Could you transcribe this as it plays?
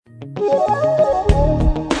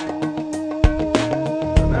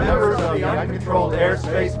Members of the Uncontrolled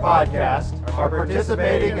Airspace podcast are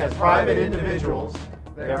participating as private individuals.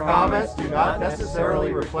 Their comments do not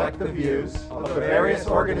necessarily reflect the views of the various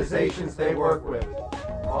organizations they work with.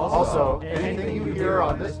 Also, anything you hear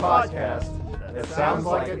on this podcast that sounds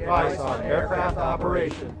like advice on aircraft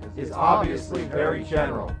operation is obviously very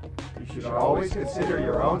general. You should always consider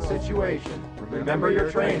your own situation, remember your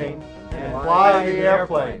training, and fly the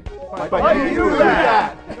airplane. But you do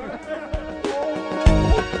that!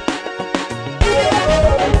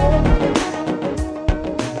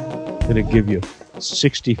 I'm going to give you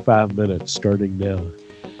 65 minutes starting now.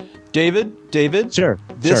 David? Sir.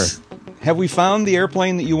 Have we found the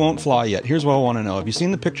airplane that you won't fly yet? Here's what I want to know. Have you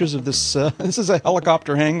seen the pictures of this? This is a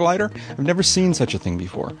helicopter hang glider. I've never seen such a thing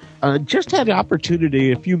before. Just had the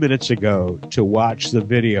opportunity a few minutes ago to watch the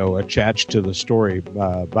video attached to the story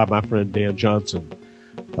by my friend Dan Johnson.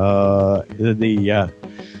 Yeah,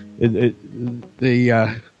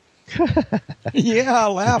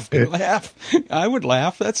 laugh. I would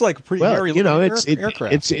laugh. That's like a pretty hairy aircraft.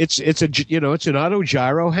 It's an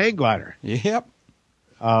autogyro hang glider. Yep.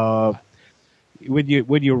 When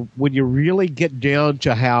you really get down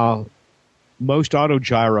to how most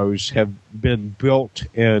autogyros have been built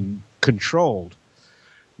and controlled,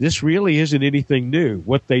 this really isn't anything new.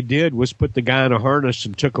 What they did was put the guy in a harness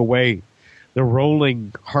and took away the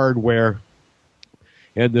rolling hardware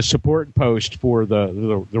and the support post for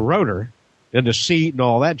the rotor and the seat and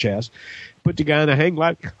all that jazz. Put the guy in a hang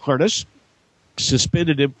glider harness,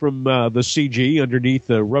 suspended him from the CG underneath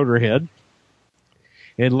the rotor head,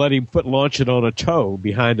 and let him foot launch it on a tow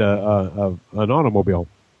behind an automobile.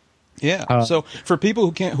 Yeah. So for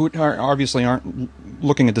people who obviously aren't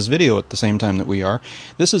looking at this video at the same time that we are,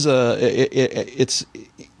 this is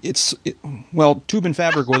it's tube and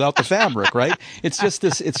fabric without the fabric, right? It's just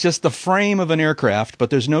the frame of an aircraft, but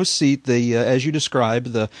there's no seat. The as you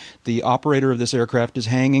described, the operator of this aircraft is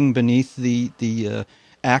hanging beneath the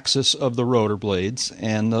axis of the rotor blades,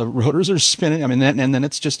 and the rotors are spinning. I mean, and then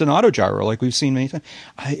it's just an autogyro like we've seen many times.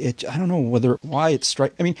 I don't know why it's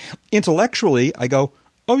intellectually I go,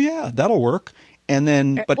 oh yeah, that'll work, and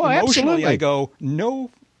then but emotionally absolutely. I go,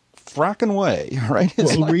 no fracking way, right?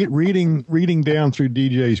 It's reading down through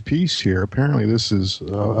DJ's piece here, apparently this is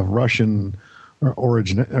of Russian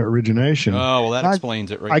origination. Oh, well, that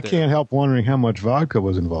explains it right I there. Can't help wondering how much vodka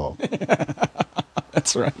was involved.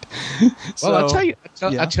 That's right. Well, I'll tell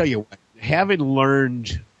you what, having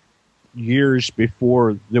learned years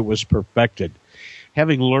before that was perfected,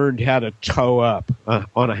 having learned how to tow up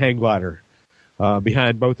on a hang glider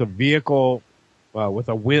behind both a vehicle with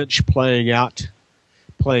a winch playing out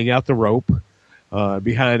the rope,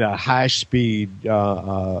 behind a high-speed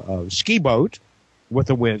ski boat with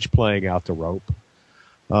a winch playing out the rope,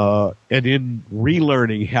 and in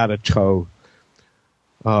relearning how to tow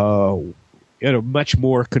in a much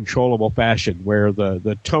more controllable fashion, where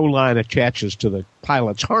the tow line attaches to the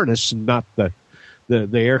pilot's harness and not the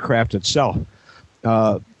aircraft itself.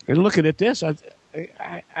 And looking at this,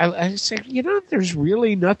 I say, there's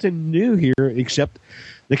really nothing new here except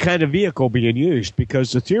the kind of vehicle being used,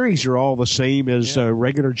 because the theories are all the same as a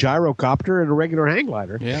regular gyrocopter and a regular hang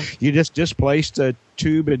glider. Yeah. You just displaced a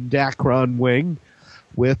tube and Dacron wing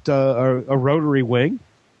with a rotary wing,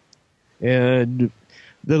 and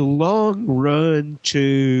the long run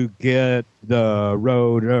to get the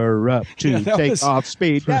rotor up to take off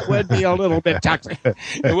speed, that would be a little bit toxic.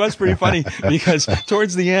 It was pretty funny because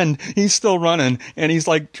towards the end, he's still running, and he's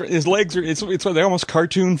like, his legs are, they're almost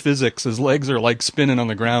cartoon physics. His legs are like spinning on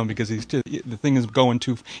the ground because the thing is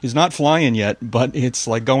he's not flying yet, but it's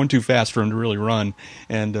like going too fast for him to really run.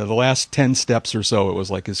 And the last 10 steps or so, it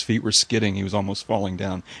was like his feet were skidding. He was almost falling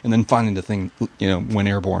down. And then finally the thing, went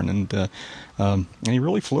airborne, and he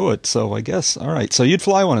really flew it. So I guess, all right. So you'd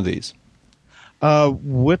fly one of these.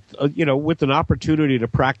 With an opportunity to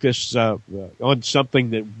practice on something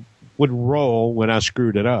that would roll when I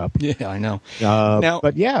screwed it up. Yeah, I know.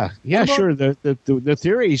 But sure. The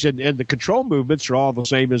theories and the control movements are all the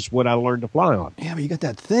same as what I learned to fly on. Yeah, but you got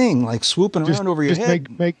that thing like swooping around over your head.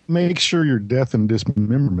 Make sure your death and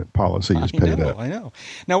dismemberment policy is paid up. I know.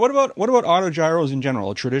 Now, what about autogyros in general?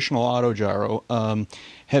 A traditional autogyro.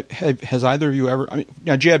 Has either of you ever? I mean,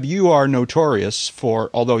 now, Jeb, you are notorious for,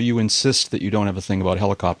 although you insist that you don't have a thing about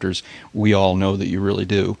helicopters, we all know that you really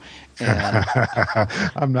do. And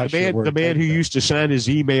I'm not sure. The man who used to sign his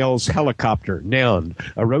emails, helicopter, noun,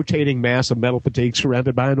 a rotating mass of metal fatigue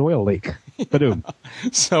surrounded by an oil leak. Ba-doom.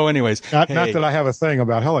 So, anyways, Not hey, that I have a thing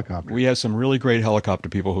about helicopters. we have some really great helicopter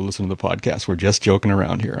people who listen to the podcast. We're just joking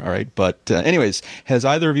around here, all right? But anyways, has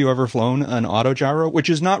either of you ever flown an autogyro, which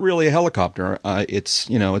is not really a helicopter? It's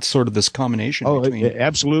sort of this combination between. It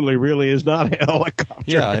absolutely really is not a helicopter.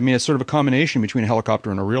 Yeah, I mean, it's sort of a combination between a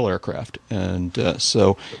helicopter and a real aircraft. And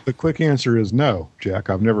so, The quick answer is no, Jack.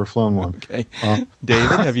 I've never flown one. okay.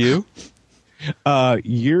 David, have you?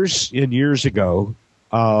 Years and years ago,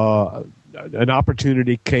 an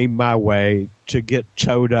opportunity came my way to get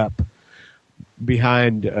towed up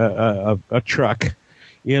behind a truck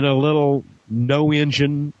in a little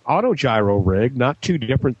no-engine autogyro rig, not too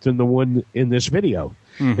different than the one in this video,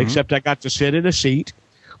 except I got to sit in a seat,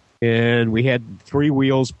 and we had 3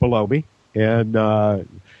 wheels below me, and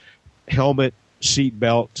helmet, seat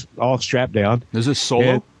belt, all strapped down. Is this solo?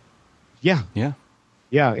 And- yeah. Yeah.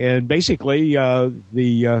 Yeah, and basically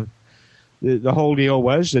the whole deal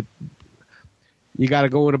was that you got to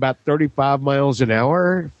go in about 35 miles an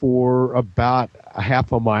hour for about a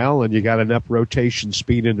half a mile, and you got enough rotation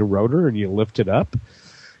speed in the rotor, and you lift it up.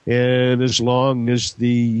 And as long as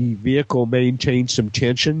the vehicle maintained some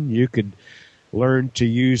tension, you could learn to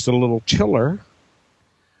use the little tiller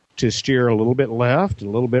to steer a little bit left, a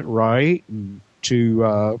little bit right, and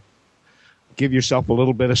to give yourself a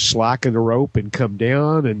little bit of slack in the rope and come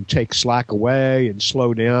down and take slack away and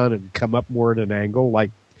slow down and come up more at an angle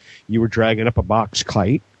like you were dragging up a box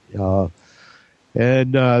kite. And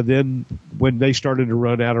then when they started to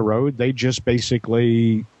run out of road, they just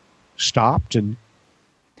basically stopped and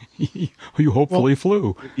You hopefully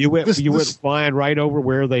flew. you went flying right over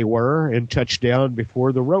where they were and touched down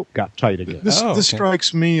before the rope got tight again. This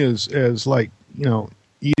strikes me as like,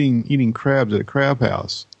 eating crabs at a crab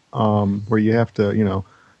house, where you have to, you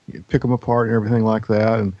pick them apart and everything like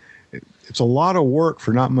that. And it's a lot of work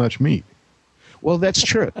for not much meat. Well, that's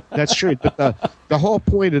true. That's true. But the whole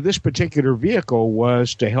point of this particular vehicle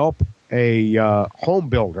was to help a home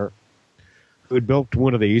builder who had built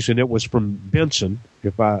one of these, and it was from Benson,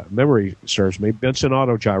 if my memory serves me, Benson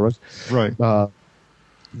Autogyros. Right.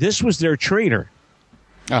 This was their trainer.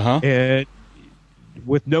 Uh-huh. And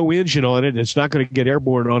with no engine on it, it's not going to get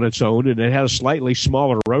airborne on its own, and it had a slightly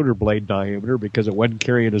smaller rotor blade diameter because it wasn't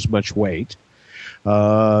carrying as much weight.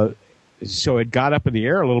 So it got up in the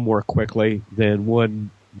air a little more quickly than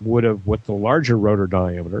one would have with the larger rotor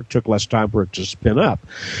diameter. It took less time for it to spin up.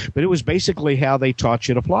 But it was basically how they taught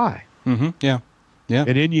you to fly. Mm-hmm. Yeah. Yeah.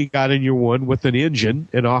 And then you got in your one with an engine,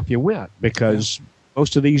 and off you went, because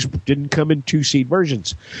most of these didn't come in 2-seat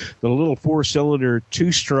versions. The little 4-cylinder,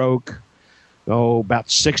 2-stroke, about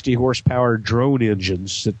 60 horsepower drone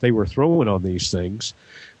engines that they were throwing on these things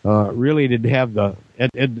really didn't have the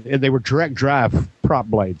and they were direct drive prop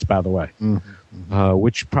blades, by the way,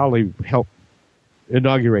 which probably helped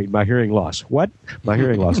inaugurate my hearing loss. What? My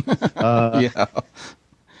hearing loss. Yeah.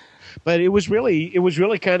 But it was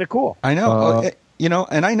really kind of cool. I know.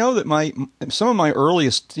 And I know that some of my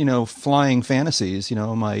earliest, flying fantasies,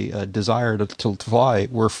 my desire to fly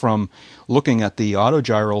were from looking at the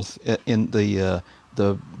autogyro in the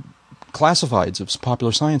classifieds of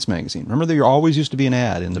Popular Science magazine. Remember, there always used to be an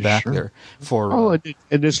ad in the back there for.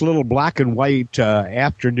 And this little black and white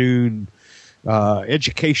afternoon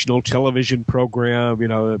educational television program,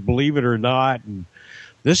 believe it or not, and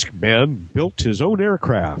this man built his own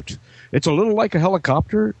aircraft. It's a little like a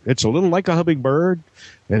helicopter. It's a little like a hummingbird,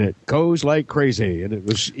 and it goes like crazy. And it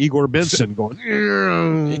was Igor Benson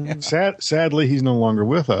going. Sadly, he's no longer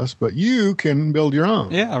with us, but you can build your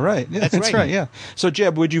own. Yeah, right. Yeah, that's right. Yeah. So,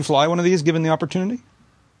 Jeb, would you fly one of these given the opportunity?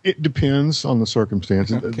 It depends on the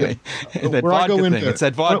circumstances. Okay. That vodka thing. It's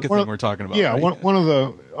that vodka thing we're talking about. Yeah, right? one of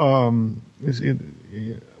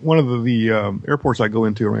the airports I go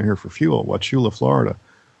into around here for fuel, Wauchula, Florida.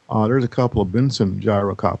 There's a couple of Benson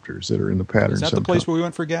gyrocopters that are in the pattern. Is that the place where we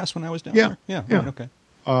went for gas when I was down Yeah. there? Yeah. Yeah. Right, okay.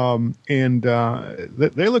 And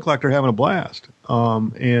they look like they're having a blast.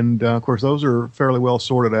 Of course, those are fairly well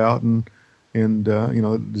sorted out, and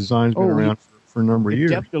the design's been around for a number of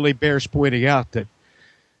years. It definitely bears pointing out that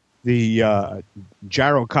the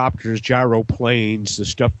gyrocopters, gyroplanes, the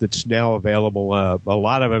stuff that's now available, a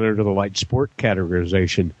lot of it under the light sport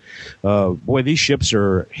categorization. Boy, these ships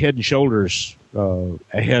are head and shoulders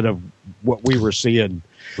ahead of what we were seeing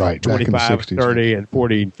 25, 30, and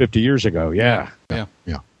 40, and 50 years ago. Yeah.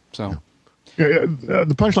 So.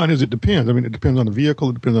 The punchline is it depends. I mean, it depends on the vehicle.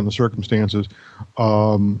 It depends on the circumstances.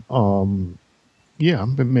 Yeah,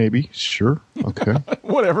 but maybe. Sure. Okay.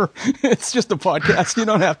 Whatever. It's just a podcast. You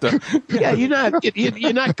don't have to. Yeah,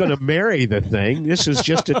 you're not going to marry the thing. This is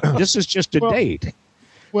just a date.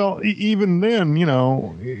 Well, even then,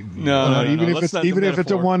 No, even if let's it's not even the if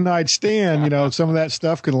it's a metaphor. one night stand, some of that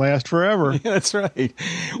stuff can last forever. Yeah, that's right.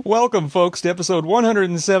 Welcome, folks, to episode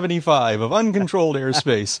 175 of Uncontrolled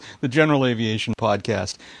Airspace, the General Aviation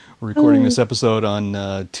Podcast. We're recording this episode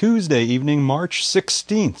on Tuesday evening, March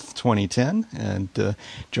 16th, 2010. And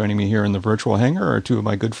joining me here in the virtual hangar are two of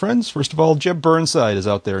my good friends. First of all, Jeb Burnside is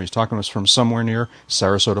out there. He's talking to us from somewhere near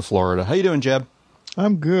Sarasota, Florida. How you doing, Jeb?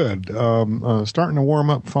 I'm good. Starting to warm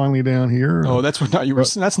up finally down here. Oh,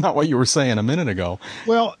 that's not what you were saying a minute ago.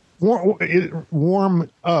 Well, warm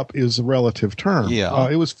up is a relative term. Yeah.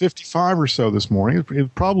 It was 55 or so this morning. It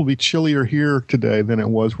would probably be chillier here today than it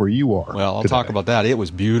was where you are. Well, I'll today. talk about that. It was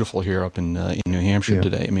beautiful here up in New Hampshire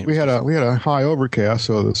today. I mean, we had a high overcast,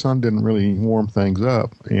 so the sun didn't really warm things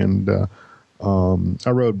up. And I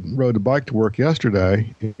rode the bike to work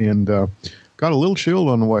yesterday, and got a little chilled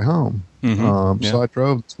on the way home. So I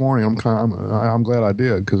drove this morning. I'm glad I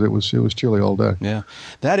did because it was chilly all day. Yeah,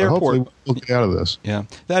 that But airport. hopefully we'll get out of this. Yeah,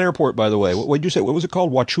 that airport. By the way, what did you say? What was it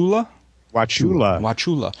called? Wauchula.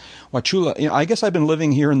 Wauchula. I guess I've been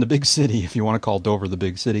living here in the big city, if you want to call Dover the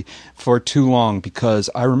big city, for too long because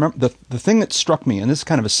I remember the thing that struck me, and this is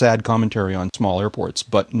kind of a sad commentary on small airports,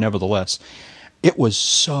 but nevertheless, it was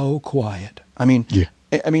so quiet. I mean,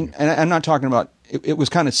 and I'm not talking about. It was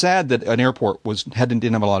kind of sad that an airport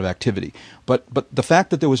didn't have a lot of activity, but the fact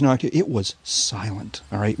that there was no activity, it was silent.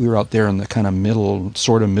 All right, we were out there in the kind of middle of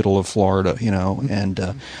Florida, and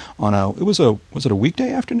was it a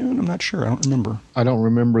weekday afternoon? I'm not sure. I don't remember. I don't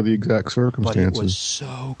remember the exact But circumstances. it was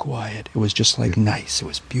so quiet. It was just like nice. It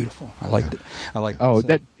was beautiful. I liked it.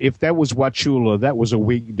 If that was Wauchula, that was a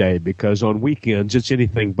weekday because on weekends it's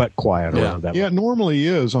anything but quiet around that. Yeah, it normally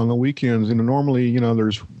is on the weekends. Normally,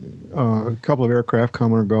 there's a couple of aircraft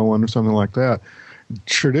coming or going or something like that.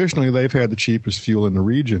 Traditionally, they've had the cheapest fuel in the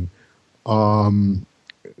region. That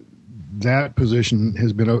position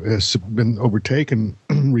has been overtaken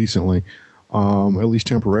recently, at least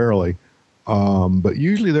temporarily. But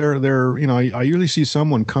usually I usually see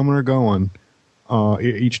someone coming or going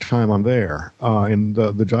each time I'm there. And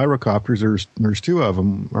the gyrocopters, there's two of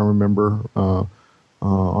them. I remember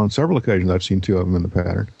on several occasions I've seen two of them in the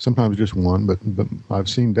pattern. Sometimes just one, but I've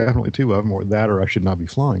seen definitely two of them, or I should not be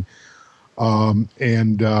flying. They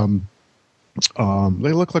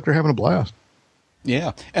look like they're having a blast.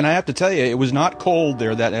 Yeah, and I have to tell you, it was not cold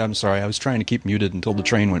there. I'm sorry, I was trying to keep muted until the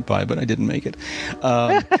train went by, but I didn't make it.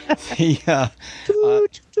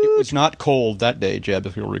 It was not cold that day, Jeb,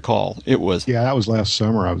 if you'll recall. It was. Yeah, that was last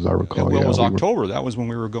summer, I recall. Well, yeah, it was October. That was when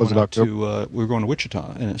we were going out to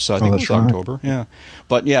Wichita, and so I think it was right. October. Yeah,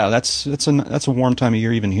 but yeah, that's a warm time of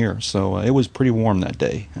year even here. So it was pretty warm that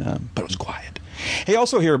day, but it was quiet. Hey,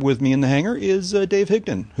 also here with me in the hangar is Dave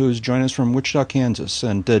Higdon, who's joining us from Wichita, Kansas.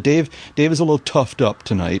 And Dave is a little toughed up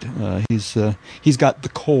tonight. He's got the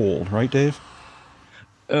cold, right, Dave?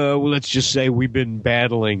 Well, let's just say we've been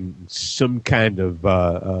battling some kind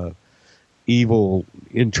of evil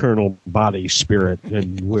internal body spirit,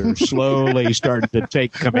 and we're slowly starting to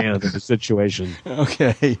take command of the situation.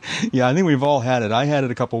 Okay. Yeah, I think we've all had it. I had it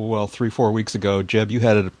 3-4 weeks ago. Jeb, you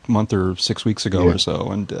had it a month or 6 weeks ago or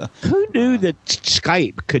so. And who knew that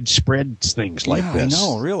Skype could spread things like this? I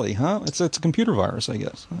know, really, huh? It's a computer virus, I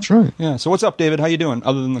guess. That's right. Yeah. So what's up, David? How you doing,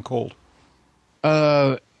 other than the cold?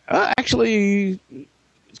 Actually,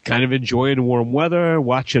 kind of enjoying warm weather,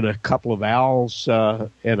 watching a couple of owls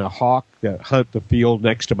and a hawk that hunt the field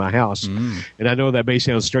next to my house. And I know that may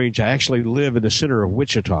sound strange. I actually live in the center of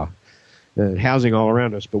Wichita, housing all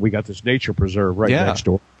around us, but we got this nature preserve right next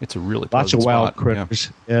door. It's a really lots of pleasant wild spot. critters.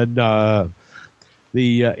 Yeah. And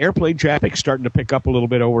the airplane traffic's starting to pick up a little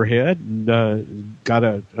bit overhead, and got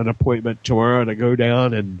an appointment tomorrow to go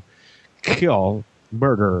down and kill,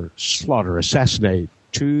 murder, slaughter, assassinate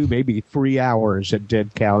 2, maybe 3 hours at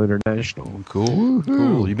Dead Cow International. Oh, cool.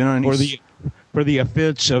 Cool. You been on any for the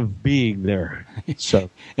offense of being there. So,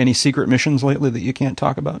 any secret missions lately that you can't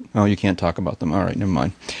talk about? Oh, you can't talk about them. All right, never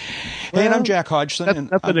mind. Hey, and I'm Jack Hodgson.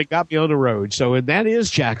 That's nothing that got me on the road. So, and that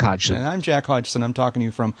is Jack Hodgson. And I'm Jack Hodgson. I'm talking to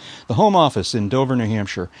you from the home office in Dover, New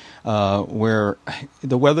Hampshire, where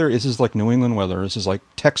the weather is like New England weather. This is like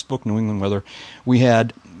textbook New England weather. We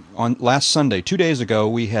had on last Sunday, 2 days ago,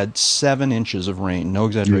 we had 7 inches of rain. No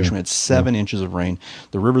exaggeration. We had 7 inches of rain.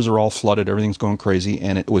 The rivers are all flooded. Everything's going crazy.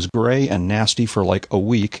 And it was gray and nasty for like a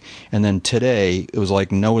week. And then today, it was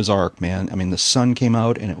like Noah's Ark, man. I mean, the sun came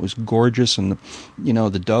out and it was gorgeous. And,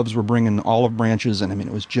 the doves were bringing olive branches. And I mean,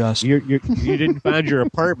 it was just... You didn't find your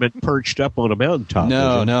apartment perched up on a mountaintop.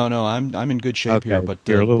 No. I'm in good shape here. But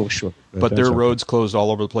you're a little short. But their that's okay. roads closed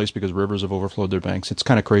all over the place because rivers have overflowed their banks. It's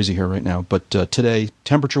kind of crazy here right now. But today,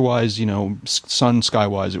 temperature-wise, sun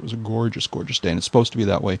sky-wise, it was a gorgeous, gorgeous day. And it's supposed to be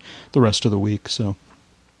that way the rest of the week. So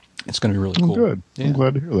it's going to be really cool. Good. Yeah. I'm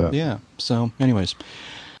glad to hear that. Yeah. So anyways,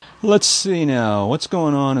 let's see now. What's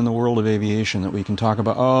going on in the world of aviation that we can talk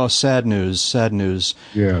about? Oh, sad news. Sad news.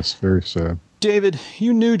 Yes, very sad. David,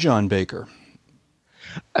 you knew John Baker.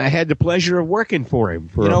 I had the pleasure of working for him.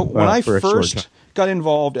 For When I for a short first time. got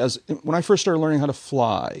involved, when I first started learning how to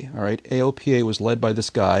fly, all right, AOPA was led by this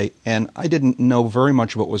guy, and I didn't know very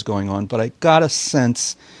much of what was going on, but I got a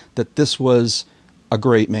sense that this was a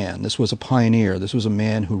great man. This was a pioneer. This was a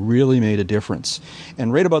man who really made a difference.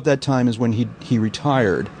 And right about that time is when he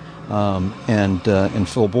retired, and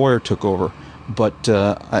Phil Boyer took over. But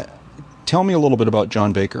tell me a little bit about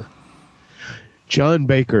John Baker. John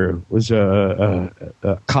Baker was a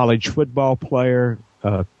college football player,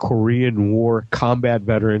 a Korean War combat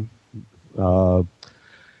veteran, a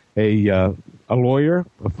lawyer,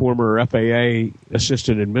 a former FAA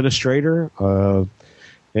assistant administrator,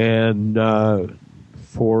 and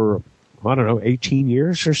for, 18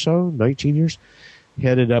 years or so, 19 years,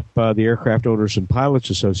 headed up the Aircraft Owners and Pilots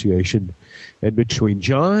Association. And between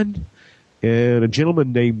John and a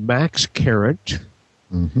gentleman named Max Carrot,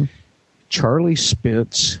 Charlie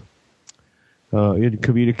Spence in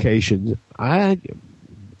communications, I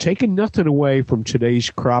taken nothing away from today's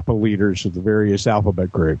crop of leaders of the various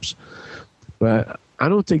alphabet groups, but I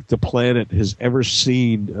don't think the planet has ever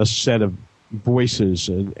seen a set of voices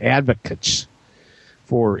and advocates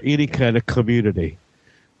for any kind of community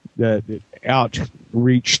that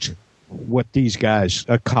outreached what these guys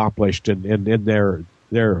accomplished and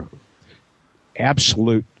their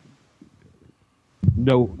absolute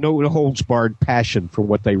no holds barred passion for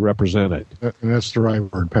what they represented. And that's the right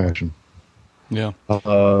word, passion. Yeah.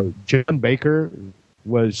 John Baker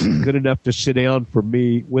was good enough to sit down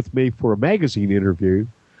with me for a magazine interview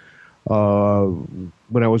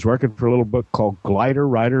when I was working for a little book called Glider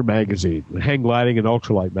Rider Magazine, Hang Gliding and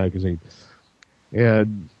Ultralight Magazine.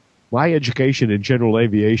 And my education in general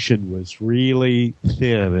aviation was really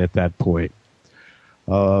thin at that point.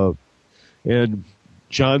 And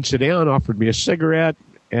John sat down, offered me a cigarette,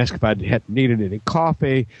 asked if I needed any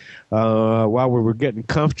coffee. While we were getting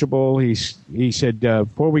comfortable, he said,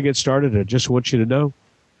 before we get started, I just want you to know,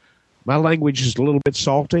 my language is a little bit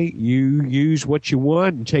salty. You use what you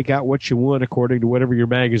want and take out what you want according to whatever your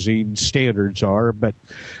magazine standards are, but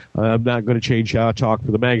I'm not going to change how I talk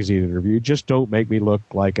for the magazine interview. Just don't make me look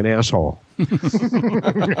like an asshole.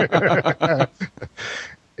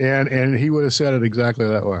 And he would have said it exactly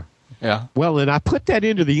that way. Yeah. Well, and I put that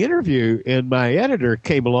into the interview, and my editor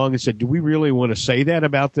came along and said, do we really want to say that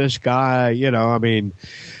about this guy?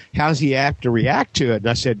 How's he have to react to it? And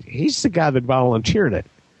I said, he's the guy that volunteered it.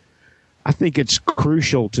 I think it's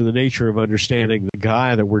crucial to the nature of understanding the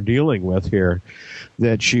guy that we're dealing with here,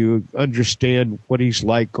 that you understand what he's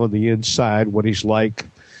like on the inside, what he's like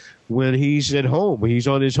when he's at home, when he's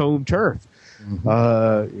on his home turf.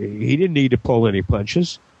 He didn't need to pull any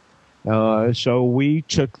punches. So we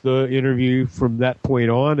took the interview from that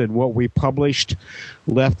point on, and what we published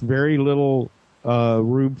left very little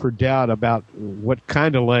room for doubt about what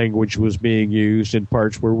kind of language was being used in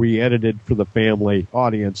parts where we edited for the family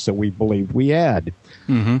audience that we believed we had.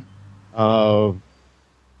 And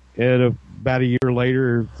about a year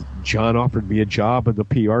later, John offered me a job in the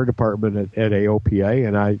PR department at AOPA,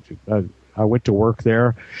 and I went to work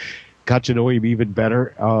there, got to know him even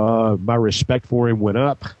better. My respect for him went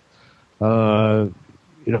up.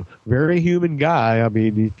 Very human guy. I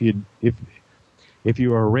mean, if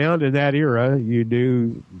you were around in that era, you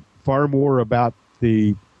knew far more about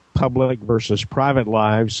the public versus private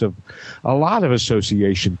lives of a lot of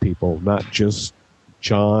association people, not just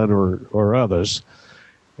John or others.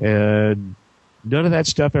 And none of that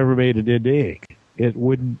stuff ever made it into ink. It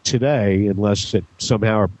wouldn't today unless it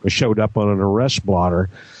somehow showed up on an arrest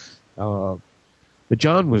blotter. But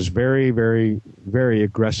John was very, very, very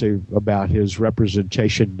aggressive about his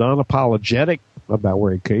representation, non-apologetic about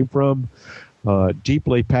where he came from,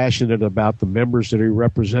 deeply passionate about the members that he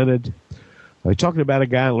represented. Talking about a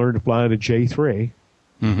guy who learned to fly in a J3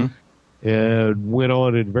 and went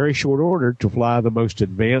on in very short order to fly the most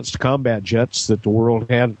advanced combat jets that the world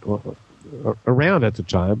had around at the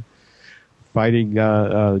time, fighting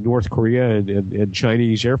North Korea and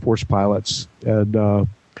Chinese Air Force pilots. And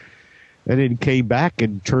then came back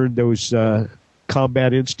and turned those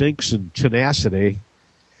combat instincts and tenacity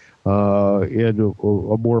in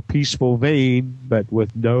a more peaceful vein, but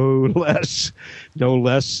with no less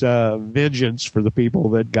vengeance for the people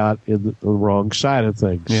that got in the wrong side of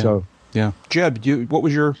things. Yeah. So Yeah. Jeb, what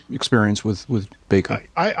was your experience with Baker?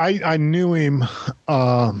 I knew him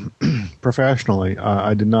professionally.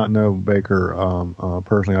 I did not know Baker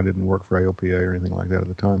personally. I didn't work for AOPA or anything like that at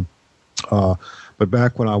the time. But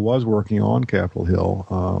back when I was working on Capitol Hill,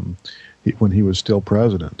 when he was still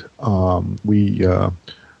president, we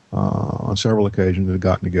on several occasions had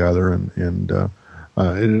gotten together, and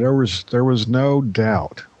there was no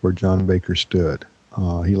doubt where John Baker stood.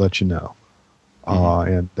 He let you know.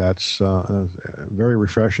 And that's very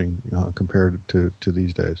refreshing compared to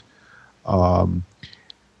these days.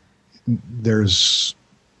 There's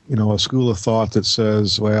a school of thought that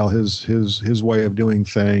says, well, his way of doing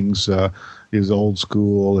things is old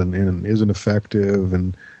school and isn't effective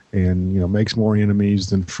and makes more enemies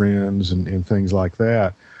than friends and things like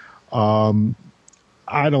that.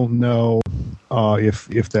 I don't know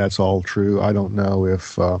if that's all true. I don't know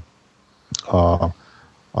if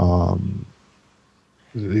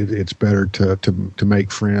it's better to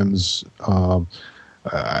make friends. I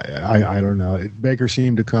don't know. Baker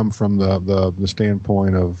seemed to come from the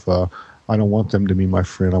standpoint of I don't want them to be my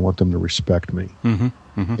friend. I want them to respect me. Mm-hmm.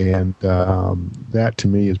 Mm-hmm. And that to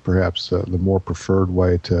me is perhaps the more preferred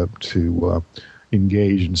way to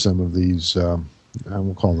engage in some of these. I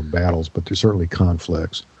won't call them battles, but there's certainly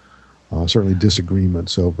conflicts. Certainly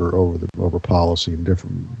disagreements over policy and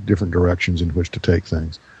different directions in which to take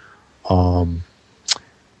things.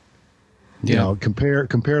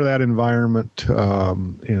 Compare that environment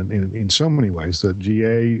in so many ways.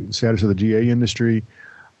 The status of the GA industry,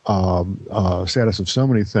 status of so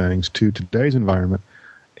many things to today's environment,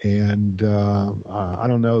 and I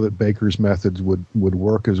don't know that Baker's methods would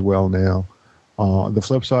work as well now. The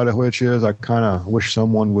flip side of which is I kind of wish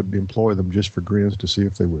someone would employ them just for grins to see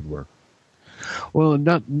if they would work. Well,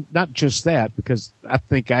 not just that, because I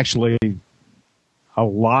think actually a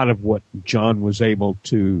lot of what John was able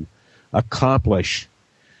to accomplish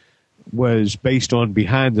was based on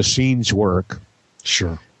behind-the-scenes work.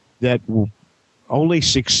 Sure. That only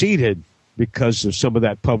succeeded because of some of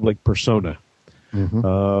that public persona.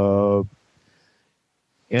 Mm-hmm.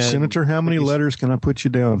 Senator, how many letters can I put you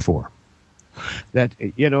down for? That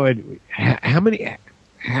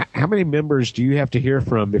how many members do you have to hear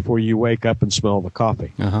from before you wake up and smell the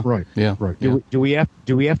coffee? Uh-huh. Right. Yeah. Right. Do we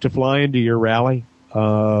have to fly into your rally?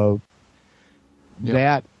 That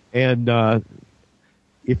and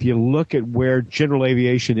if you look at where general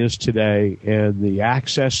aviation is today and the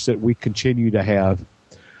access that we continue to have,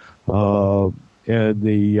 and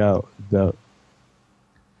the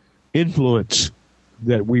influence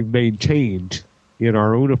that we've maintained in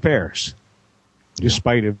our own affairs,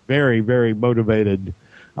 despite a very, very motivated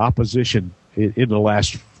opposition in the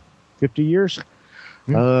last 50 years,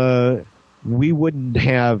 we wouldn't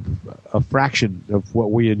have a fraction of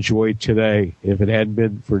what we enjoy today if it hadn't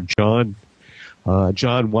been for John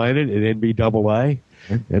Winan at NBAA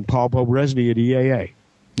and Paul Pobresny at EAA.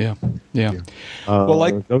 Yeah.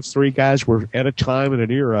 Well, those three guys were at a time and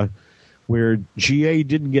an era where GA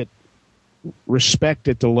didn't get respect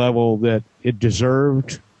at the level that it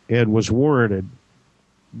deserved and was warranted,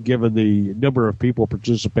 given the number of people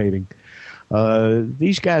participating.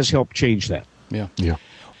 These guys helped change that. Yeah.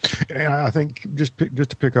 And I think just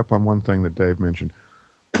to pick up on one thing that Dave mentioned,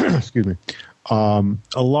 excuse me, a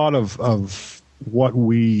lot of what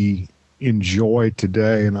we enjoy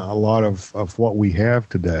today and a lot of what we have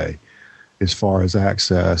today as far as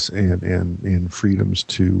access and freedoms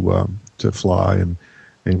to fly and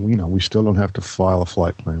we still don't have to file a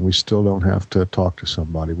flight plan. We still don't have to talk to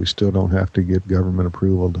somebody. We still don't have to get government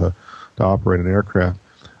approval to operate an aircraft.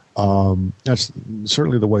 That's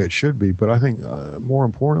certainly the way it should be. But I think more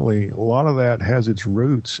importantly, a lot of that has its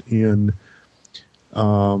roots in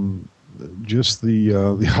just the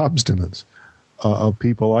obstinance of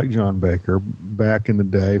people like John Baker back in the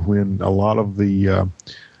day when a lot of the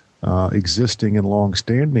existing and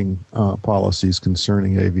long-standing policies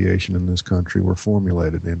concerning aviation in this country were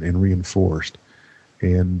formulated and reinforced.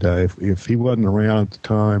 And if he wasn't around at the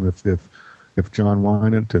time, if John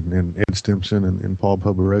Winan and Ed Stimson and Paul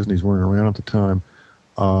Pobresny weren't around at the time,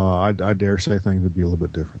 I dare say things would be a little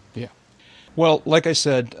bit different. Yeah. Well, like I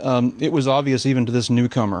said, it was obvious even to this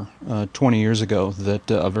newcomer 20 years ago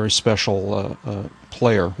that a very special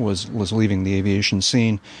player was leaving the aviation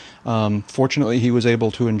scene. Fortunately, he was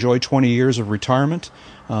able to enjoy 20 years of retirement,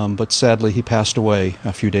 but sadly he passed away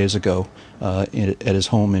a few days ago at his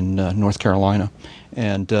home in North Carolina.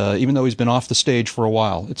 And even though he's been off the stage for a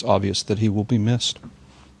while, it's obvious that he will be missed.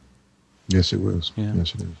 Yes, it was. Yeah.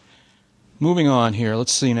 Yes, it is. Moving on here,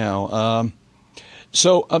 let's see now.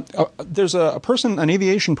 So there's a person, an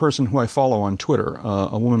aviation person who I follow on Twitter,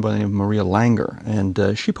 a woman by the name of Maria Langer,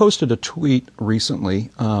 and she posted a tweet recently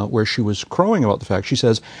where she was crowing about the fact, she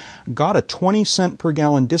says, got a 20-cent per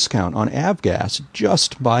gallon discount on avgas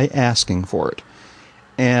just by asking for it.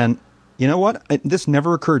 And you know what? This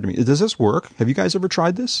never occurred to me. Does this work? Have you guys ever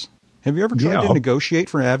tried this? Have you ever tried to negotiate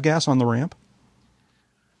for avgas on the ramp?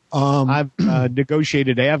 I've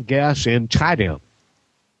negotiated avgas and tie down.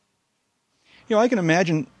 You know, I can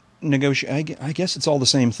imagine negotiate. I guess it's all the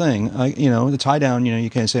same thing. The tie down. You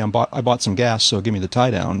can't say I bought some gas, so give me the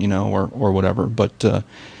tie down. Or whatever. But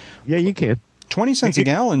yeah, you can. 20 cents a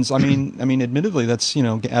gallon. I mean, admittedly, that's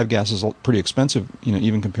avgas is pretty expensive.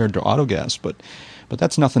 Even compared to auto gas, but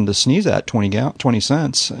that's nothing to sneeze at. 20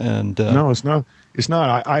 cents. And no, it's not. It's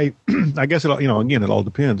not. I guess it. Again, it all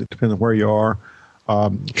depends. It depends on where you are.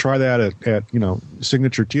 Try that at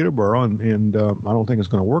Signature Teterboro, and I don't think it's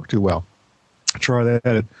going to work too well. Try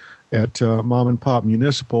that at Mom and Pop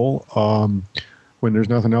Municipal when there's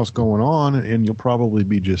nothing else going on, and you'll probably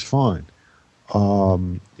be just fine.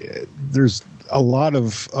 There's a lot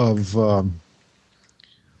of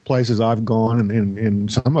places I've gone, and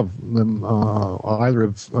some of them either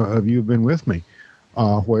of you have been with me,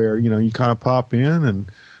 where you kind of pop in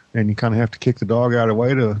and you kind of have to kick the dog out of the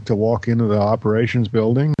way to walk into the operations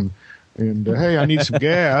building and hey, I need some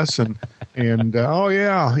gas and oh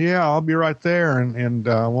yeah, I'll be right there and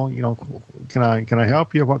well, can I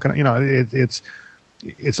help you? What can I,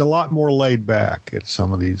 it's a lot more laid back at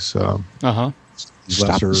some of these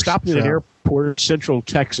Stopped at an airport in Central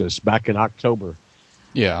Texas back in October.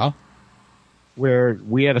 Yeah. Where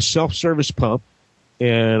we had a self-service pump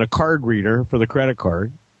and a card reader for the credit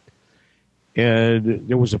card. And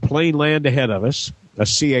there was a plane land ahead of us, a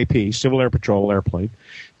CAP, Civil Air Patrol airplane.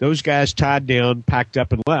 Those guys tied down, packed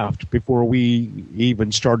up, and left before we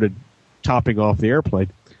even started topping off the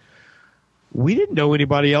airplane. We didn't know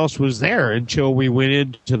anybody else was there until we went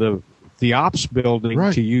into the ops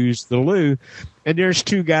building to use the loo. And there's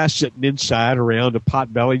two guys sitting inside around a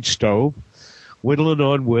pot-bellied stove, whittling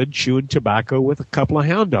on wood, chewing tobacco with a couple of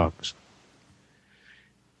hound dogs.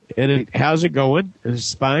 And how's it going?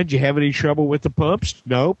 It's fine. Do you have any trouble with the pumps?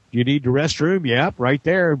 Nope. You need the restroom? Yep, right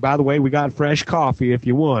there. By the way, we got fresh coffee if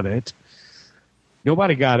you want it.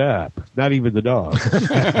 Nobody got up, not even the dog.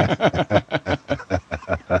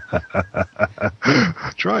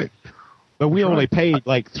 That's right. But we only paid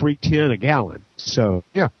like $3.10 a gallon. So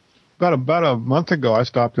yeah, about a month ago, I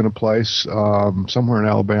stopped in a place somewhere in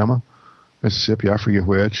Alabama, Mississippi, I forget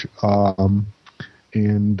which.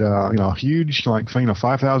 And huge,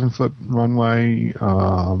 5,000 foot runway,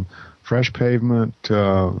 fresh pavement,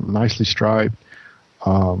 nicely striped.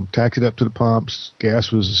 Taxied up to the pumps.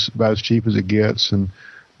 Gas was about as cheap as it gets, and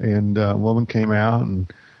a woman came out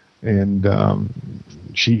and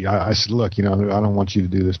I said, look, I don't want you to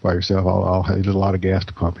do this by yourself. There's a lot of gas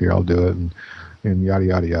to pump here. I'll do it, and yada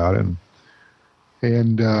yada yada,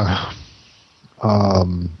 and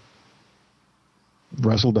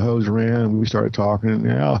wrestled the hose around, and we started talking.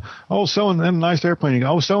 And nice airplane.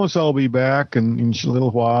 So and so will be back in a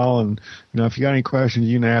little while, and if you got any questions,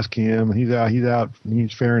 you can ask him. He's out.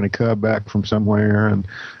 He's ferrying a cub back from somewhere, and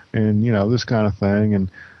this kind of thing. And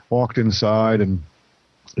walked inside, and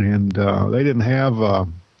they didn't have a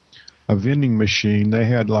vending machine. They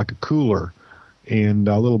had like a cooler and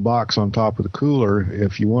a little box on top of the cooler.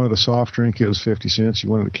 If you wanted a soft drink, it was 50 cents. You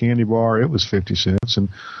wanted a candy bar, it was 50 cents. And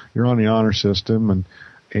you're on the honor system,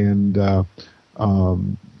 and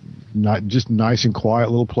not just nice and quiet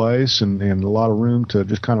little place, and a lot of room to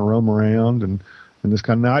just kind of roam around and this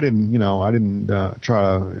kind of. Now, I didn't try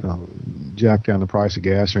to jack down the price of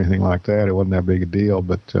gas or anything like that. It wasn't that big a deal,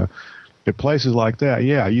 but at places like that,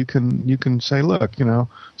 yeah, you can say, look,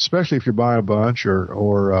 especially if you're buying a bunch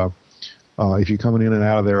or if you're coming in and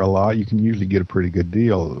out of there a lot, you can usually get a pretty good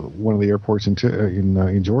deal. One of the airports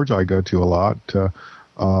in Georgia I go to a lot,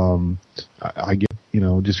 I get,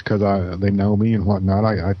 just because they know me and whatnot,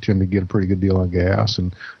 I tend to get a pretty good deal on gas,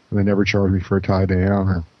 and they never charge me for a tie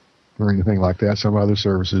down or anything like that. Some other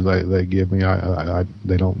services they give me,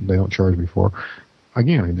 they don't charge me for.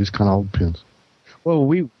 Again, it just kind of all depends. Well,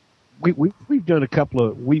 we've done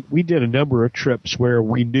we did a number of trips where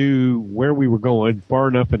we knew where we were going far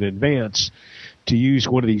enough in advance to use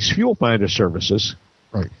one of these fuel finder services.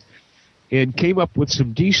 Right. And came up with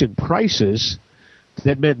some decent prices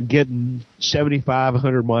that meant getting 75,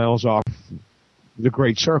 100 miles off the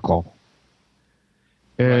Great Circle.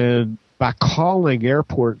 And by calling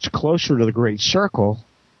airports closer to the Great Circle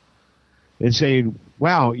and saying,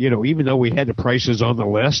 wow, even though we had the prices on the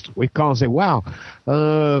list, we call and say, wow,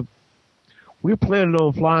 we're planning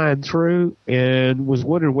on flying through and was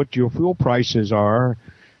wondering what your fuel prices are.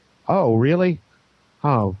 Oh, really?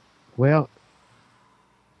 Oh, well,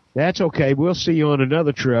 that's okay. We'll see you on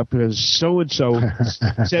another trip because so-and-so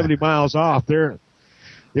 70 miles off. There's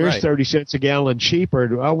Right. 30 cents a gallon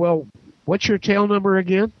cheaper. Oh, well, what's your tail number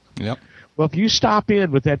again? Yep. Well, if you stop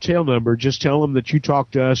in with that tail number, just tell them that you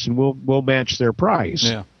talked to us and we'll match their price.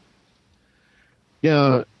 Yeah.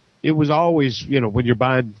 Yeah, it was always, when you're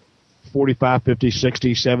buying 45, 50,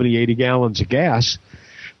 60, 70, 80 gallons of gas,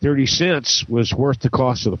 30 cents was worth the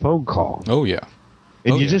cost of the phone call. Oh, yeah.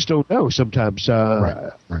 And Oh, you yeah. just don't know sometimes.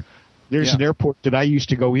 Right. There's Yeah. an airport that I used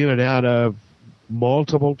to go in and out of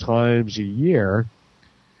multiple times a year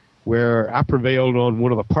where I prevailed on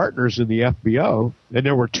one of the partners in the FBO, and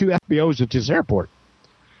there were two FBOs at this airport.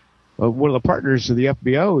 One of the partners of the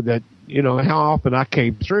FBO that, how often I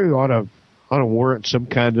came through ought to warrant some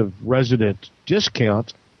kind of resident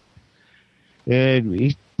discount. And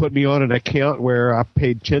he put me on an account where I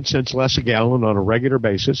paid 10 cents less a gallon on a regular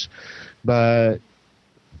basis, but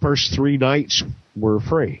first 3 nights were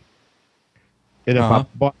free. And if I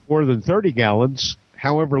bought more than 30 gallons,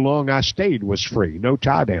 however long I stayed was free, no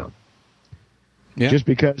tie down. Yeah. Just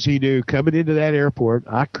because he knew coming into that airport,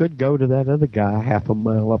 I could go to that other guy half a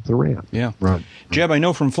mile up the ramp. Yeah. Right. Jeb, I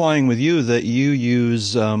know from flying with you that you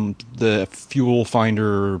use the fuel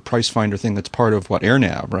finder, price finder thing that's part of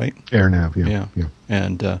AirNav, right? AirNav, Yeah. yeah.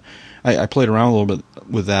 And I played around a little bit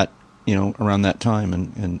with that, around that time,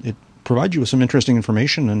 and it provides you with some interesting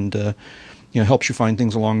information and, helps you find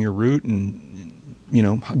things along your route and,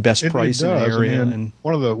 best price in the area. And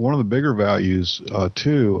one of the bigger values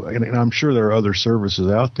too, and I'm sure there are other services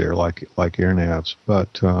out there like AirNavs,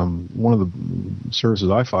 but one of the services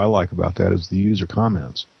I like about that is the user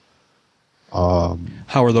comments.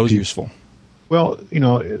 how are those useful? Well,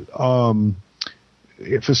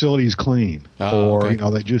 if facility is clean, or okay.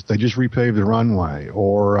 they just repaved the runway,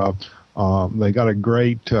 or they got a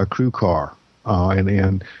great crew car.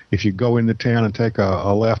 And if you go into town and take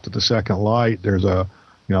a left at the second light, there's a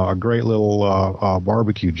great little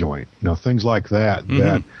barbecue joint. Things like that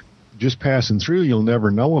that just passing through you'll never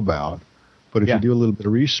know about. But if you do a little bit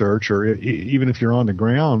of research, or even if you're on the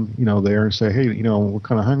ground, there and say, hey, we're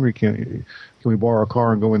kind of hungry. Can we borrow a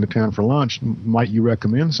car and go into town for lunch? Might you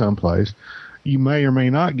recommend someplace? You may or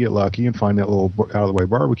may not get lucky and find that little out of the way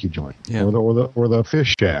barbecue joint, or the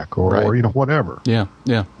fish shack, or whatever. Yeah.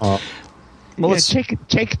 Yeah. Well,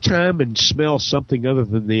 take time and smell something other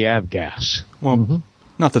than the avgas. Well,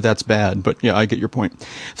 not that that's bad, but yeah, I get your point.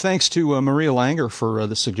 Thanks to Maria Langer for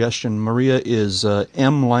the suggestion. Maria is M.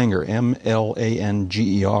 Langer,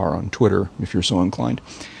 MLANGER on Twitter, if you're so inclined.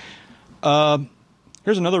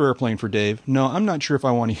 Here's another airplane for Dave. No, I'm not sure if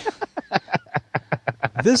I want to.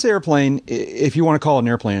 This airplane, if you want to call it an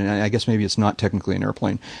airplane, and I guess maybe it's not technically an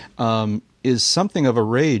airplane, is something of a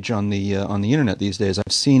rage on the internet these days.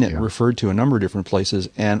 I've seen it referred to a number of different places,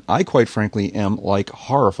 and I quite frankly am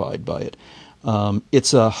horrified by it.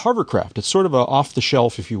 It's a hovercraft. It's sort of a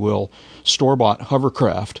off-the-shelf, if you will, store-bought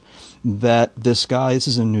hovercraft that this guy, this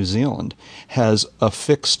is in New Zealand, has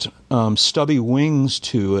affixed stubby wings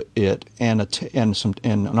to it and an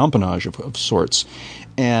empennage of sorts.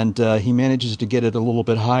 And he manages to get it a little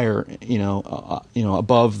bit higher,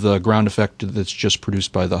 above the ground effect that's just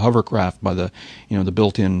produced by the hovercraft, by the, the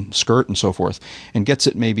built-in skirt and so forth, and gets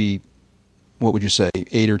it maybe, what would you say,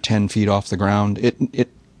 8 or 10 feet off the ground.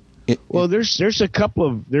 There's a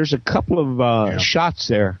couple of shots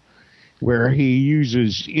there where he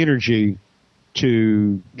uses energy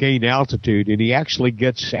to gain altitude, and he actually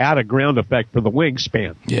gets out of ground effect for the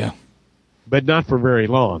wingspan. Yeah, but not for very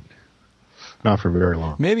long. Not for very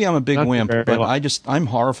long. Maybe I'm a big wimp, but I'm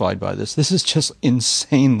horrified by this. This is just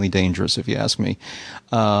insanely dangerous, if you ask me.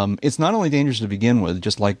 It's not only dangerous to begin with,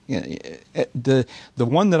 just like the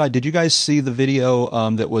one that did you guys see the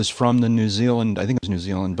video that was from the New Zealand? I think it was New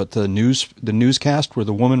Zealand, but the newscast where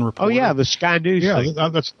the woman reported. Oh yeah, the Sky News. Yeah, thing.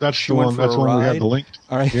 that's the one. That's one we have the link.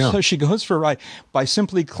 All right, yeah. So she goes for a ride by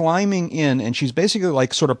simply climbing in, and she's basically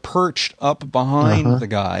sort of perched up behind the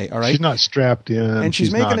guy. All right, she's not strapped in, and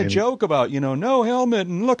she's making a joke about no helmet,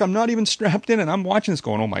 and look, I'm not even strapped in, and I'm watching this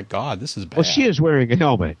going, oh my God, this is bad. Well, she is wearing a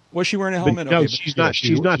helmet. Was she wearing a helmet? No, okay, she's not.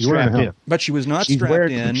 She's not strapped in. But she was not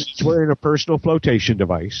strapped in. She's wearing a personal flotation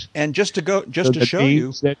device. And just to show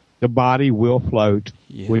you that the body will float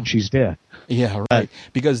when she's dead. Yeah, right.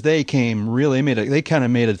 Because they came really they kind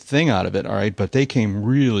of made a thing out of it, all right, but they came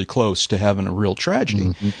really close to having a real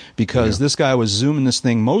tragedy because this guy was zooming this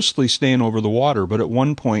thing, mostly staying over the water, but at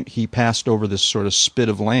one point he passed over this sort of spit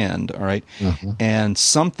of land, all right, and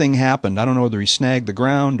something happened. I don't know whether he snagged the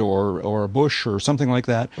ground or a bush or something like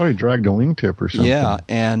that. Oh, he dragged a wingtip or something. Yeah,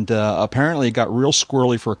 and apparently it got real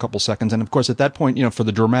squirrely for a couple seconds, and of course at that point, for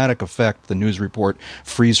the dramatic effect, the news report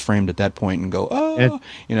freeze framed at that point and go,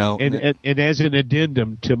 And as an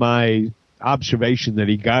addendum to my observation that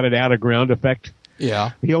he got it out of ground effect,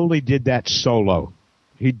 he only did that solo.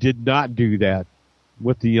 He did not do that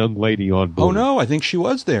with the young lady on board. Oh no, I think she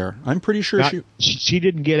was there. I'm pretty sure she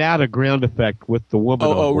didn't get out of ground effect with the woman.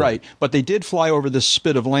 on board. Right. But they did fly over this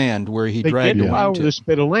spit of land where he they dragged did a fly over wingtip. the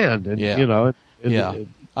spit of land, and this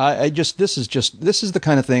is the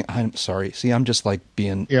kind of thing. I'm sorry. See, I'm just like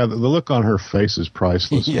being. Yeah, the look on her face is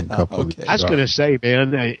priceless. Yeah, in a couple okay. of I was going to say,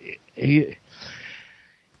 man,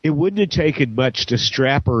 it wouldn't have taken much to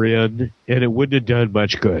strap her in, and it wouldn't have done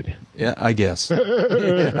much good. Yeah, I guess.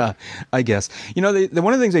 Yeah, I guess. One of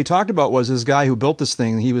the things they talked about was this guy who built this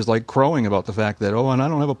thing. He was like crowing about the fact that, and I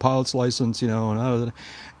don't have a pilot's license, and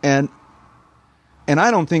I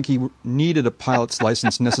don't think he needed a pilot's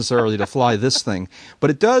license necessarily to fly this thing. But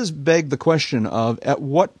it does beg the question of at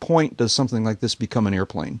what point does something like this become an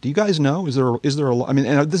airplane? Do you guys know? Is there a? I mean,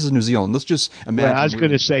 and this is New Zealand. Let's just imagine. Well, I was going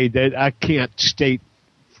to say that I can't state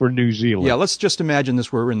for New Zealand. Yeah, let's just imagine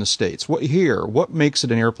this were in the States. What makes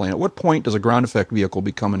it an airplane? At what point does a ground effect vehicle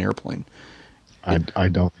become an airplane? I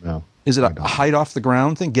don't know. Is it a height off the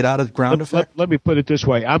ground thing? Get out of ground effect? Let me put it this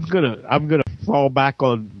way. I'm gonna fall back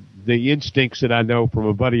on the instincts that I know from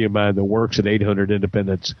a buddy of mine that works at 800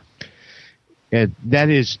 Independence. And that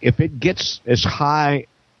is, if it gets as high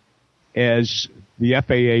as the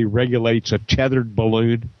FAA regulates a tethered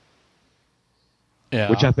balloon,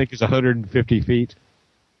 which I think is 150 feet,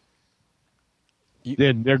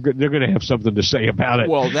 then they're going to have something to say about it.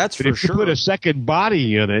 Well, that's but for if sure. you put a second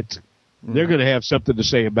body in it, they're going to have something to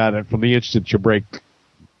say about it from the instant you break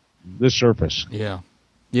the surface. Yeah.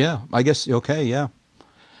 Yeah, I guess, okay, yeah.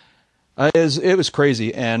 It was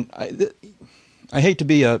crazy, and I hate to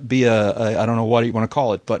be a I don't know what you want to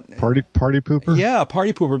call it, but party pooper. Yeah,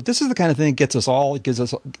 party pooper. This is the kind of thing that gets us all. It gives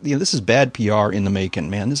us. This is bad PR in the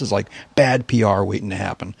making, man. This is like bad PR waiting to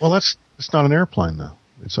happen. Well, it's not an airplane though.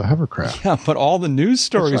 It's a hovercraft. Yeah, but all the news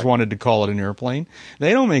stories wanted to call it an airplane.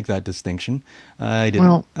 They don't make that distinction. I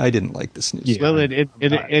didn't like this news. Yeah. Well,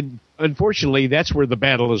 and unfortunately, that's where the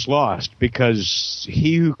battle is lost, because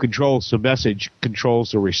he who controls the message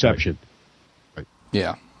controls the reception. Right.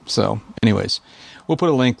 Yeah. So, anyways, we'll put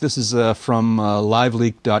a link. This is from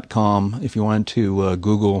liveleak.com. If you wanted to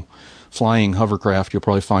Google flying hovercraft, you'll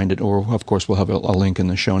probably find it. Or, of course, we'll have a link in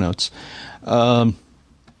the show notes. And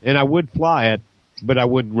I would fly it, but I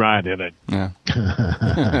wouldn't ride in it. Yeah.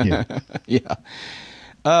 Yeah.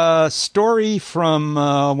 Story from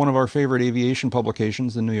one of our favorite aviation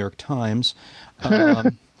publications, the New York Times.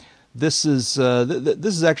 This is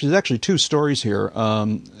actually two stories here.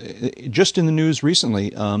 Just in the news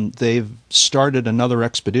recently, they've started another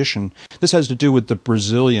expedition. This has to do with the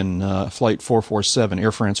Brazilian Flight 447,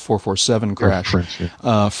 Air France 447 crash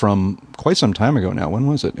from quite some time ago now. When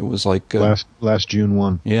was it? It was like last June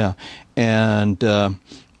 1. Yeah, and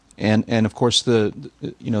of course the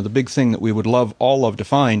big thing that we would all love to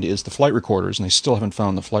find is the flight recorders, and they still haven't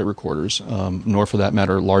found the flight recorders, nor for that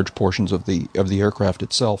matter large portions of the aircraft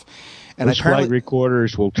itself. And those flight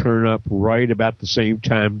recorders will turn up right about the same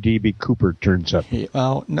time D.B. Cooper turns up.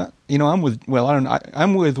 Well, no, I'm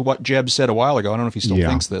with what Jeb said a while ago. I don't know if he still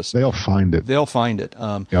thinks this. They'll find it.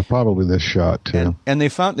 Probably this shot too. And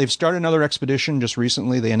they've started another expedition just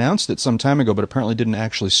recently. They announced it some time ago, but apparently didn't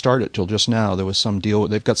actually start it till just now. There was some deal.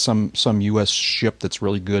 They've got some U.S. ship that's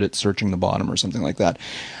really good at searching the bottom or something like that.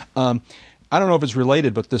 I don't know if it's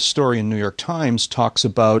related, but this story in New York Times talks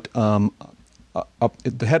about.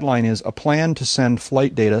 The headline is "A Plan to Send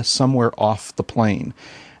Flight Data Somewhere Off the Plane,"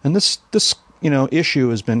 and this issue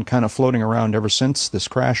has been kind of floating around ever since this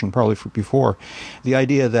crash, and probably before. The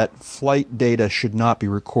idea that flight data should not be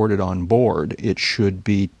recorded on board; it should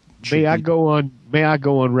be. May I go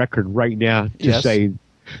on record right now to say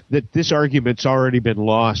that this argument's already been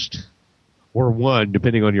lost or won,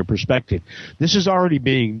 depending on your perspective. This is already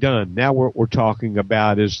being done. Now what we're talking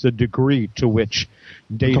about is the degree to which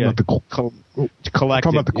data collected.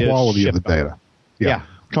 Talking about the quality of the data. Yeah.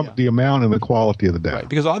 The amount and the quality of the data. Right.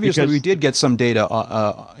 Because obviously we did get some data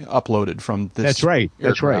uploaded from this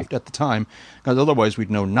aircraft at the time, because otherwise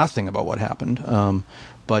we'd know nothing about what happened.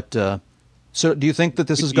 So do you think that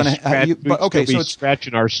this is going to... So it's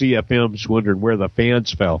scratching our CFMs wondering where the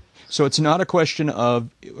fans fell. So it's not a question of,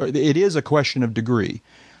 it is a question of degree.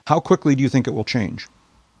 How quickly do you think it will change?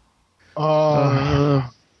 About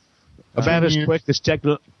as quick as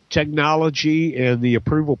technology and the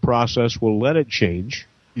approval process will let it change.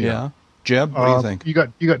 Yeah. Jeb, what do you think?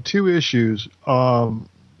 You got two issues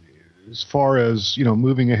as far as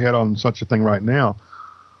moving ahead on such a thing right now.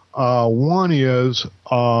 One is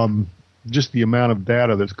just the amount of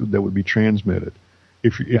data that would be transmitted.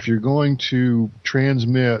 If you're going to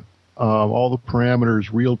transmit all the parameters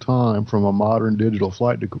real time from a modern digital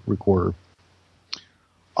flight recorder,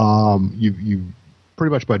 you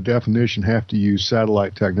pretty much by definition have to use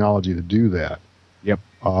satellite technology to do that. Yep.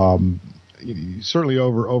 Certainly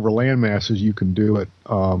over land masses you can do it,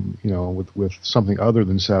 with something other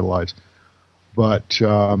than satellites. But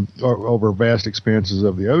over vast expanses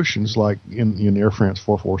of the oceans, like in Air France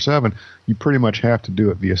 447, you pretty much have to do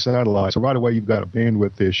it via satellite. So right away you've got a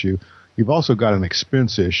bandwidth issue. You've also got an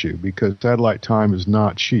expense issue because satellite time is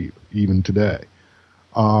not cheap, even today.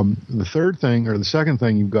 The second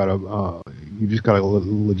thing you've just got a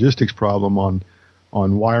logistics problem on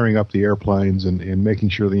wiring up the airplanes and making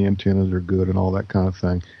sure the antennas are good and all that kind of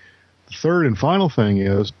thing. The third and final thing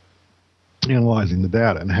is analyzing the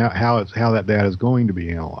data and how that data is going to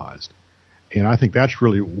be analyzed. And I think that's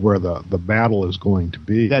really where the battle is going to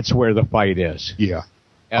be. That's where the fight is. Yeah.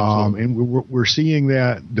 Absolutely. And we're seeing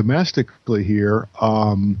that domestically here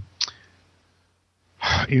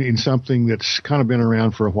in something that's kind of been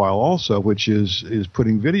around for a while also, which is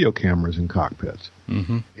putting video cameras in cockpits.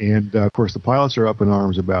 Mm-hmm. And, of course, the pilots are up in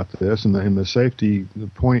arms about this, and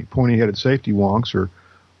the pointy-headed safety wonks are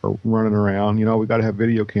running around. We got to have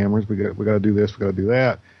video cameras. We got to do this. We got to do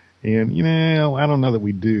that. And I don't know that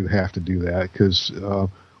we do have to do that because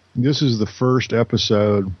this is the first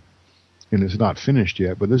episode, and it's not finished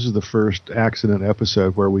yet. But this is the first accident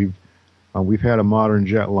episode where we've had a modern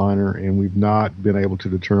jetliner and we've not been able to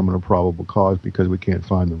determine a probable cause because we can't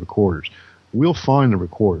find the recorders. We'll find the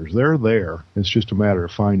recorders. They're there. It's just a matter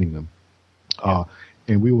of finding them.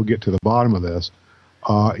 And we will get to the bottom of this.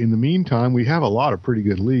 In the meantime, we have a lot of pretty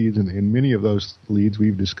good leads, and many of those leads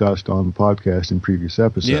we've discussed on the podcast in previous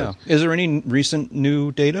episodes. Yeah. Is there any recent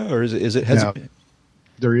new data, or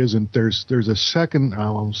there isn't. There's a second. I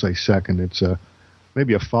won't say second. It's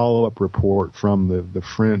maybe a follow-up report from the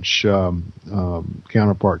French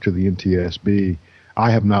counterpart to the NTSB.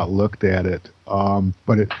 I have not looked at it,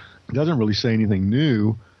 but it doesn't really say anything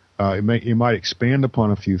new. It might expand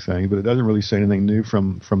upon a few things, but it doesn't really say anything new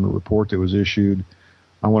from the report that was issued,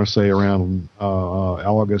 I want to say around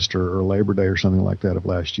August or Labor Day or something like that of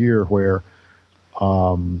last year, where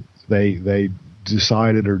they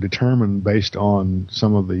decided or determined based on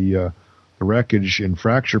some of the wreckage and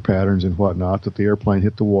fracture patterns and whatnot that the airplane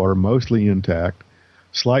hit the water mostly intact,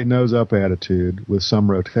 slight nose-up attitude with some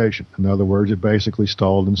rotation. In other words, it basically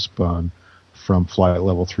stalled and spun from flight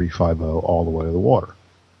level 350 all the way to the water.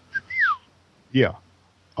 Yeah.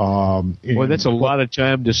 Well, that's a lot of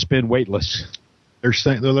time to spin weightless. They're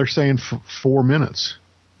saying 4 minutes.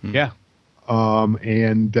 Yeah. Additional,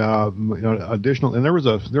 and there was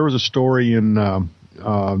a story in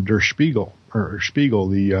Der Spiegel or Spiegel,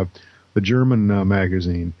 the German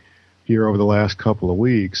magazine, here over the last couple of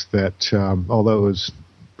weeks that although it was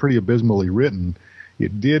pretty abysmally written,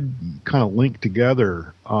 it did kind of link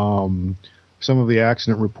together some of the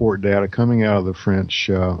accident report data coming out of the French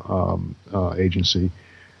agency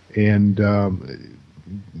and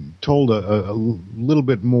told a little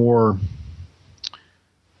bit more,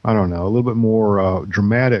 I don't know, a little bit more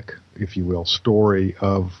dramatic, if you will, story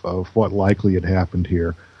of what likely had happened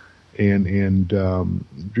here, and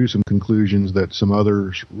drew some conclusions that some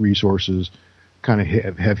other resources kind of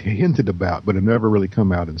have hinted about, but have never really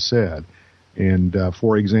come out and said. And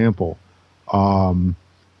for example,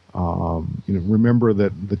 remember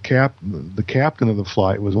that the captain of the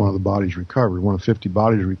flight was one of the bodies recovered, one of 50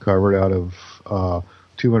 bodies recovered out of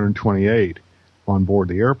 228 on board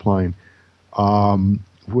the airplane,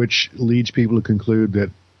 which leads people to conclude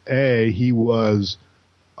that he was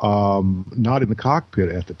not in the cockpit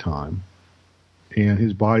at the time, and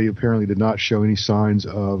his body apparently did not show any signs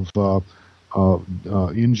of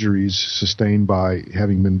injuries sustained by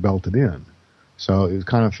having been belted in. So it's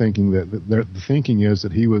kind of thinking that the thinking is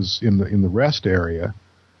that he was in the rest area,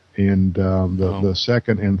 and the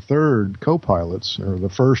second and third co-pilots, or the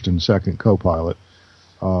first and second co-pilot,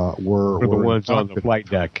 were the ones on the flight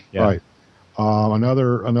deck. Yeah. Right.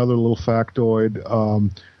 Another little factoid: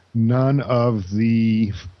 none of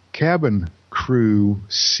the cabin crew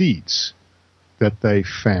seats that they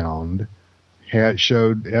found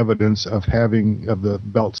showed evidence of the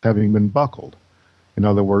belts having been buckled. In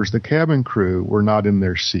other words, the cabin crew were not in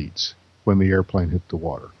their seats when the airplane hit the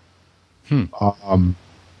water.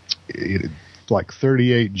 Like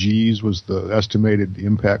 38 Gs was the estimated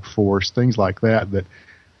impact force, things like that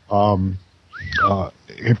have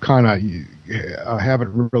kind of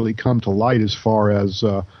haven't really come to light as far as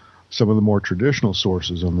some of the more traditional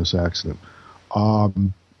sources on this accident. But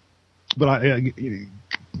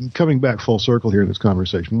coming back full circle here in this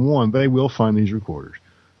conversation, one, they will find these recorders.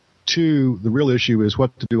 Two, the real issue is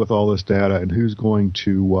what to do with all this data and who's going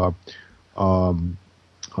to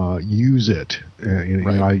use it, and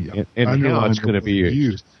how it's going to be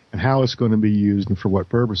used, and how it's going to be used, and for what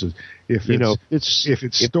purposes. If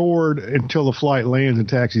it's stored until the flight lands and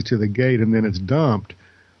taxis to the gate, and then it's dumped,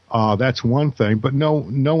 that's one thing. But no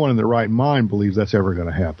one in their right mind believes that's ever going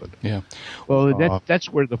to happen. Yeah. Well, that's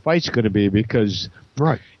where the fight's going to be, because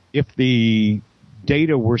if the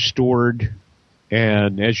data were stored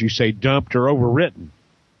and, as you say, dumped or overwritten,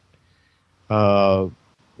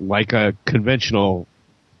 like a conventional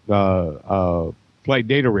flight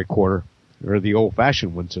data recorder, or the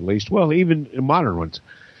old-fashioned ones at least, well, even modern ones,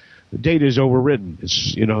 the data is overwritten.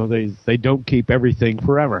 It's, they don't keep everything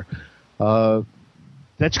forever.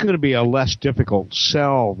 That's going to be a less difficult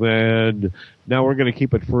sell than now we're going to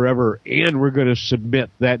keep it forever, and we're going to submit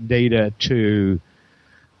that data to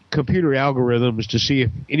computer algorithms to see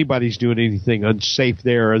if anybody's doing anything unsafe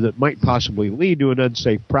there that might possibly lead to an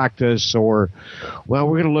unsafe practice, or, well,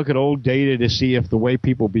 we're going to look at old data to see if the way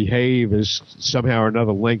people behave is somehow or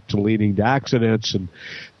another linked to leading to accidents. And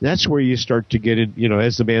that's where you start to get in,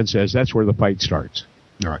 as the man says, that's where the fight starts.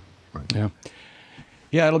 Right. Yeah.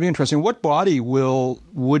 Yeah, it'll be interesting. What body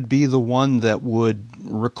would be the one that would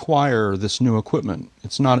require this new equipment?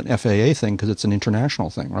 It's not an FAA thing because it's an international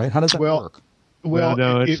thing, right? How does that work? Well,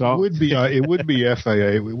 no, it would be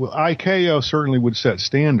FAA. ICAO certainly would set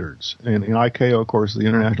standards, and ICAO, of course, is the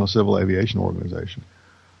International Civil Aviation Organization.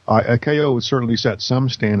 ICAO would certainly set some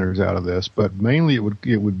standards out of this, but mainly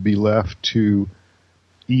it would be left to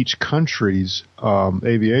each country's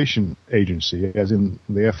aviation agency, as in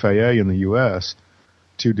the FAA in the U.S.,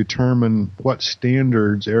 to determine what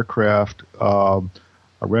standards aircraft are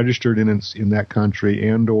registered in that country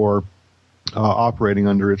and/or operating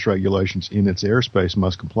under its regulations in its airspace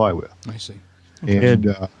must comply with. I see.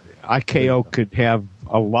 And ICAO could have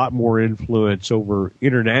a lot more influence over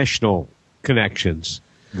international connections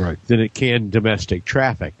than it can domestic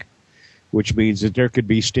traffic, which means that there could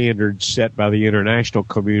be standards set by the international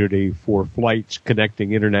community for flights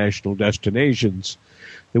connecting international destinations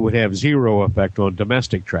that would have zero effect on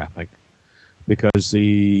domestic traffic, because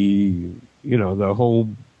the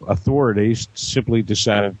home authorities simply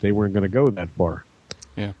decided they weren't going to go that far.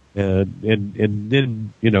 Yeah. And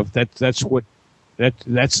then that's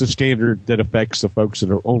the standard that affects the folks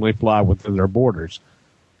that only fly within their borders.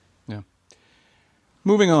 Yeah.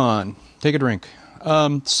 Moving on. Take a drink.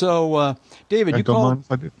 David,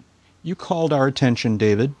 you called our attention,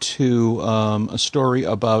 David, to a story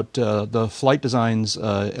about the Flight Design's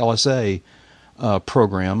LSA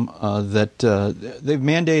program that they've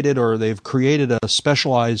mandated, or they've created a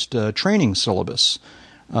specialized training syllabus.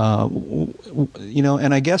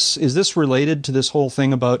 And I guess, is this related to this whole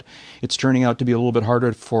thing about it's turning out to be a little bit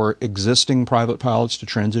harder for existing private pilots to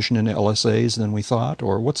transition into LSAs than we thought,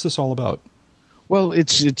 or what's this all about? Well,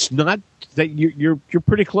 it's not that you're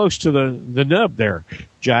pretty close to the nub there,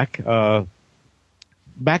 Jack.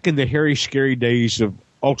 Back in the hairy, scary days of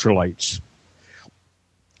ultralights,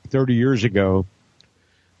 30 years ago,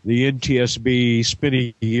 the NTSB spent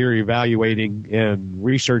a year evaluating and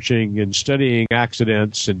researching and studying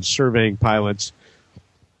accidents and surveying pilots.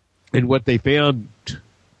 And what they found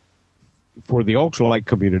for the ultralight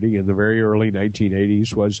community in the very early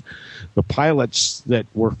 1980s was the pilots that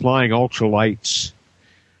were flying ultralights,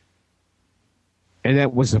 and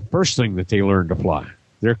that was the first thing that they learned to fly.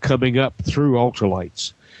 They're coming up through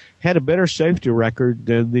ultralights, had a better safety record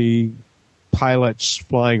than the pilots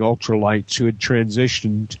flying ultralights who had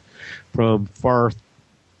transitioned from FAR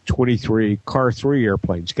 23 Car 3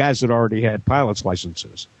 airplanes, guys that already had pilot's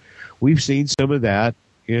licenses. We've seen some of that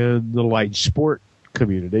in the light sport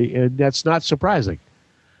community, and that's not surprising.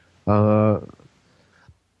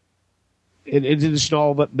 It's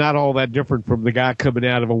not all that different from the guy coming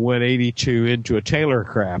out of a 182 into a Taylor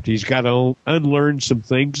craft. He's got to unlearn some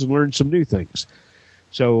things and learn some new things.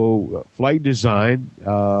 So Flight Design,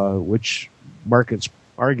 which markets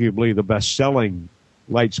arguably the best-selling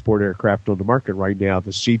light sport aircraft on the market right now,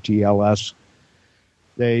 the CTLS,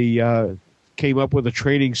 they came up with a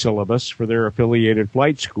training syllabus for their affiliated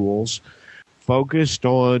flight schools focused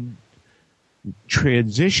on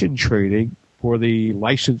transition training for the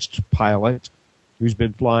licensed pilot who's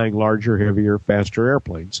been flying larger, heavier, faster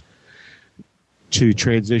airplanes to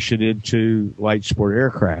transition into light sport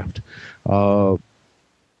aircraft.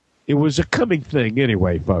 It was a coming thing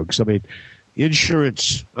anyway, folks. I mean,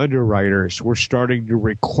 insurance underwriters were starting to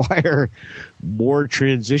require more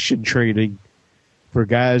transition training for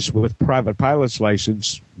guys with private pilot's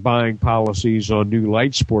license buying policies on new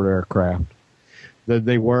light sport aircraft than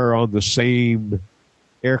they were on the same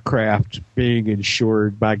aircraft being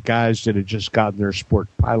insured by guys that had just gotten their sport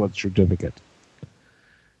pilot certificate.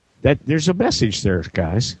 That there's a message there,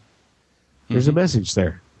 guys. There's a message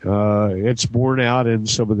there. It's borne out in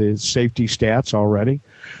some of the safety stats already.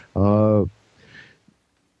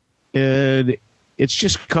 And it's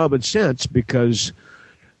just common sense because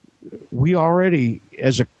we already,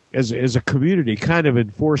 as a community, kind of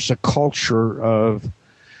enforce a culture of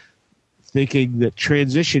thinking that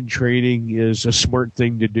transition training is a smart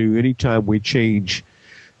thing to do anytime we change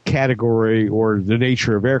category or the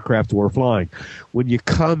nature of aircraft we're flying. When you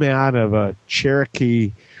come out of a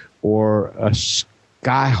Cherokee or a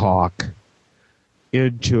Skyhawk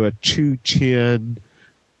into a 210,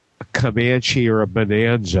 a Comanche, or a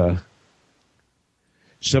Bonanza,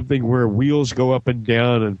 something where wheels go up and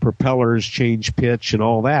down and propellers change pitch and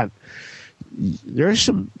all that, there's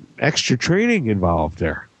some extra training involved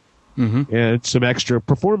there. And some extra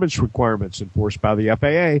performance requirements enforced by the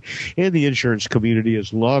FAA, and the insurance community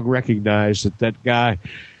has long recognized that guy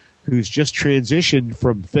who's just transitioned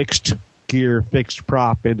from fixed gear, fixed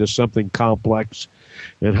prop into something complex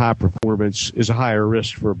and high performance is a higher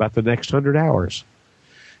risk for about the next 100 hours.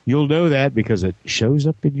 You'll know that because it shows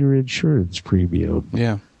up in your insurance premium.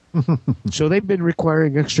 Yeah. So they've been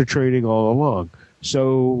requiring extra training all along.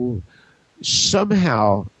 So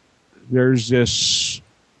somehow there's this,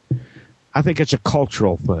 I think it's a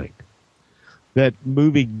cultural thing, that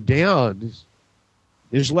moving down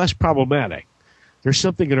is less problematic. There's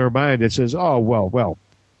something in our mind that says, oh, well,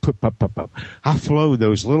 I've flown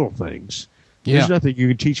those little things. There's nothing you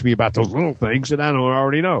can teach me about those little things that I don't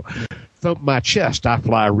already know. Thump my chest, I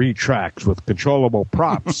fly retracts with controllable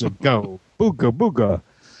props and go booga booga.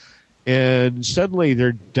 And suddenly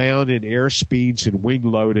they're down in air speeds and wing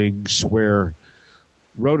loadings where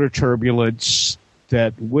rotor turbulence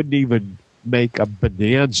that wouldn't even make a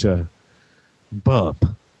Bonanza bump,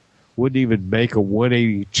 wouldn't even make a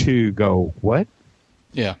 182 go, what?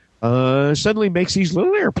 Yeah. Suddenly makes these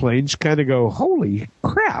little airplanes kind of go, holy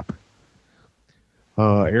crap.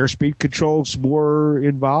 Airspeed control's more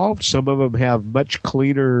involved. Some of them have much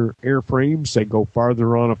cleaner airframes. They go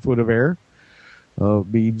farther on a foot of air.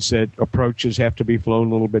 Means that approaches have to be flown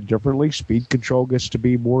a little bit differently. Speed control gets to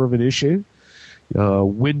be more of an issue.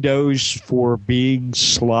 Windows for being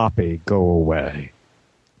sloppy go away.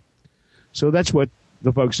 So that's what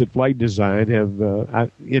the folks at Flight Design have,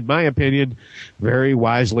 in my opinion, very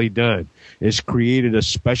wisely done, is created a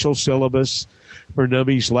special syllabus for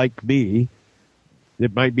nummies like me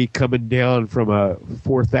that might be coming down from a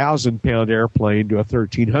 4,000-pound airplane to a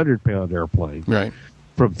 1,300-pound airplane. Right.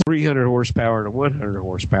 From 300 horsepower to 100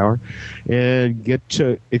 horsepower, and get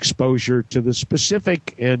to exposure to the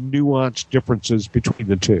specific and nuanced differences between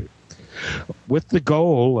the two, with the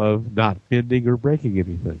goal of not bending or breaking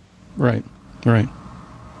anything. Right.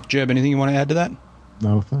 Jeb, anything you want to add to that?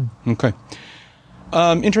 No thing. Okay.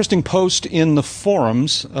 Interesting post in the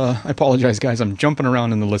forums. I apologize, guys. I'm jumping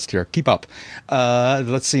around in the list here. Keep up.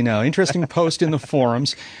 Let's see now. Interesting post in the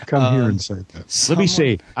forums. Come here and say that. Let me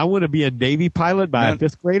see. I want to be a Navy pilot by a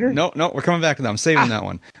fifth grader? No, we're coming back to that. I'm saving that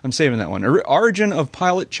one. Origin of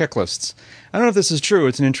pilot checklists. I don't know if this is true.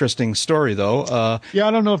 It's an interesting story, though. Yeah,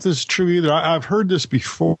 I don't know if this is true either. I've heard this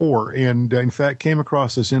before, and in fact came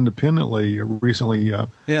across this independently recently. Let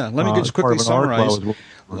me just quickly summarize.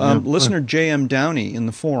 Listener J.M. Downey in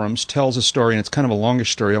the forums tells a story, and it's kind of a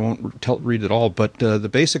longish story. I won't read it all, but the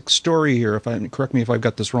basic story here, correct me if I've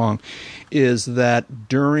got this wrong, is that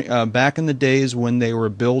during back in the days when they were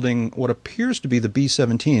building what appears to be the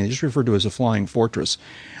B-17, they just referred to as a flying fortress.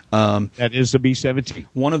 That is the B-17.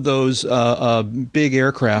 One of those big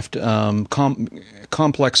aircraft,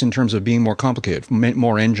 complex in terms of being more complicated,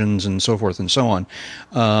 more engines and so forth and so on.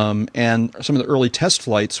 And some of the early test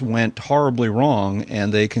flights went horribly wrong,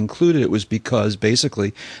 and they concluded it was because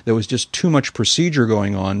basically there was just too much procedure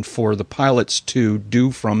going on for the pilots to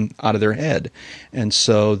do from out of their head. And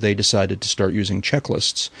so they decided to start using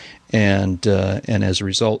checklists. And as a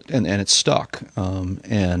result, and it stuck.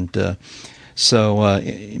 So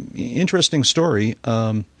interesting story.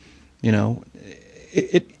 I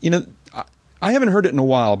haven't heard it in a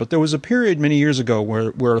while, but there was a period many years ago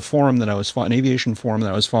where a forum that I was an aviation forum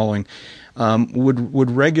that I was following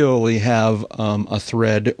would regularly have a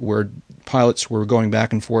thread where pilots were going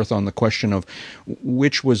back and forth on the question of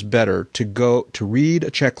which was better, to read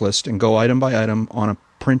a checklist and go item by item on a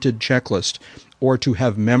printed checklist, or to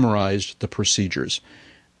have memorized the procedures.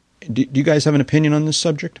 Do you guys have an opinion on this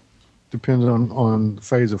subject? Depends on the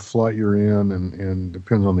phase of flight you're in, and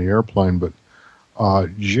depends on the airplane. But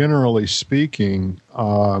generally speaking,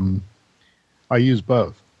 I use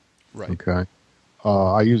both. Right. Okay.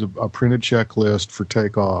 I use a printed checklist for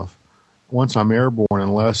takeoff. Once I'm airborne,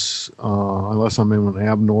 unless I'm in an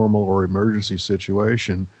abnormal or emergency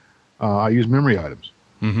situation, I use memory items.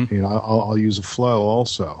 Mm-hmm. You know, I'll use a flow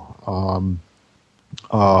also.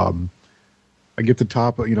 I get the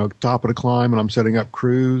top of the climb, and I'm setting up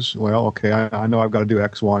cruise. Well, okay, I know I've got to do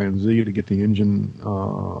X, Y, and Z to get the engine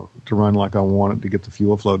to run like I want it, to get the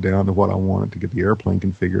fuel flow down to what I want it, to get the airplane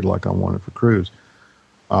configured like I want it for cruise.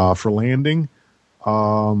 For landing,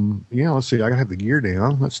 let's see, I got to have the gear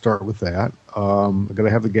down. Let's start with that. I got to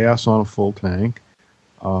have the gas on a full tank.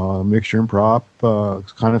 Mixture and prop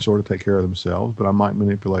kind of sort of take care of themselves, but I might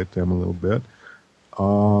manipulate them a little bit.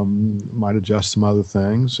 Might adjust some other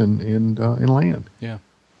things and land. Yeah.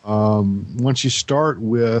 Once you start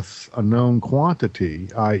with a known quantity,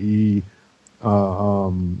 i.e.,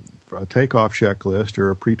 a takeoff checklist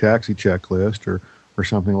or a pre-taxi checklist or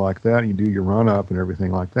something like that, and you do your run-up and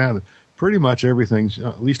everything like that, pretty much everything's,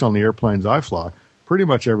 at least on the airplanes I fly, pretty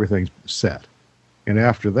much everything's set. And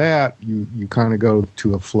after that, you kind of go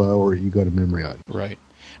to a flow or you go to memory items. Right.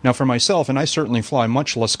 Now, for myself, and I certainly fly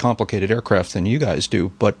much less complicated aircraft than you guys do,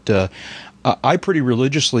 but I pretty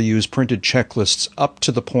religiously use printed checklists up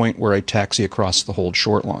to the point where I taxi across the whole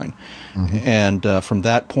short line. Mm-hmm. And from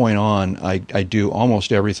that point on, I do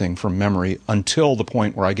almost everything from memory until the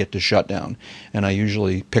point where I get to shutdown. And I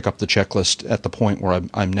usually pick up the checklist at the point where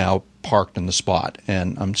I'm now parked in the spot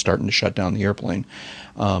and I'm starting to shut down the airplane.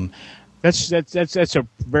 That's a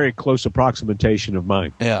very close approximation of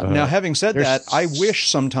mine. Yeah. Now, having said that, I wish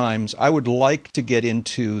sometimes I would like to get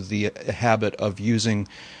into the habit of using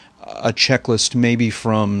a checklist maybe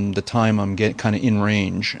from the time I'm kind of in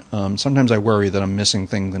range. Sometimes I worry that I'm missing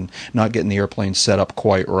things and not getting the airplane set up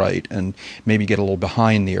quite right, and maybe get a little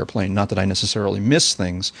behind the airplane. Not that I necessarily miss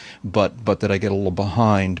things, but that I get a little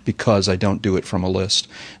behind because I don't do it from a list.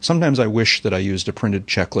 Sometimes I wish that I used a printed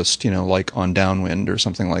checklist, like on downwind or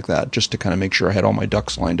something like that, just to kind of make sure I had all my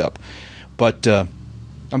ducks lined up. But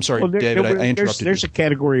I'm sorry, David, I interrupted There's you. a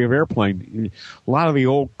category of airplane. A lot of the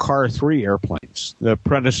old Car 3 airplanes, the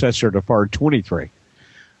predecessor to FAR 23.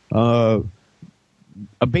 A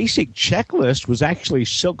basic checklist was actually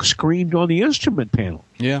silk screened on the instrument panel.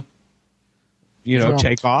 Yeah.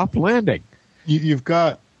 Takeoff, landing. You've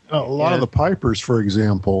got a lot of the Pipers, for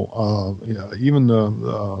example, even the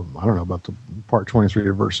I don't know about the Part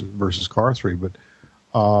 23 versus Car 3, but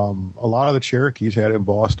a lot of the Cherokees had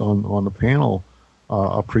embossed on the panel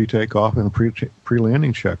a pre-takeoff and a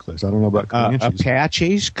pre-landing checklist. I don't know about Comanches.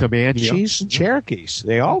 Apaches, Comanches, and Cherokees.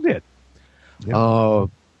 They all did. Yep.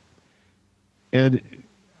 And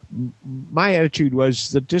my attitude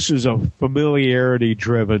was that this is a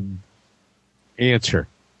familiarity-driven answer.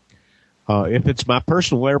 If it's my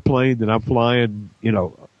personal airplane that I'm flying,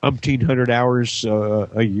 umpteen hundred hours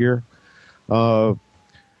a year, I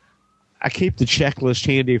keep the checklist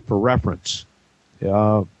handy for reference.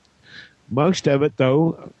 Most of it,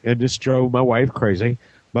 though, and this drove my wife crazy,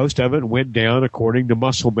 most of it went down according to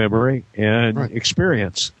muscle memory and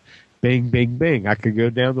experience. Bing, bing, bing. I could go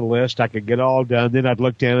down the list. I could get all done. Then I'd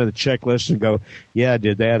look down at the checklist and go, yeah, I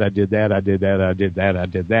did that. I did that. I did that. I did that. I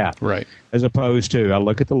did that. Right. As opposed to I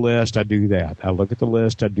look at the list, I do that. I look at the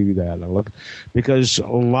list, I do that. Because a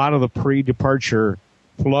lot of the pre-departure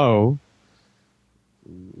flow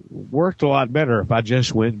worked a lot better if I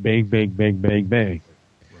just went bing, bing, bing, bing, bing.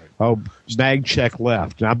 Oh, mag check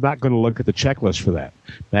left. I'm not going to look at the checklist for that.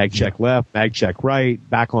 Mag check left, mag check right,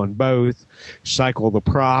 back on both, cycle the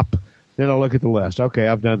prop. Then I'll look at the list. Okay,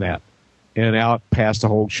 I've done that. And out past the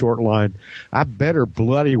whole short line. I better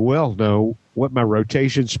bloody well know what my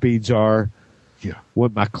rotation speeds are,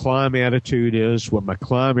 what my climb attitude is, what my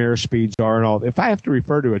climb air speeds are, and all. If I have to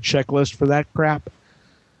refer to a checklist for that crap,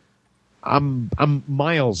 I'm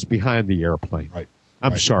miles behind the airplane. Right.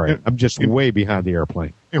 I'm sorry. I'm just way behind the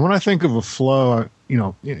airplane. And when I think of a flow,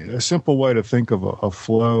 a simple way to think of a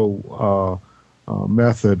flow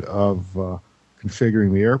method of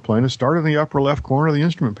configuring the airplane is start in the upper left corner of the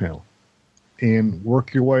instrument panel and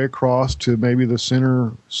work your way across to maybe the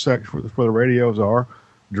center section where the radios are.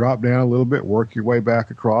 Drop down a little bit, work your way back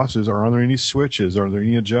across. Are there any switches? Are there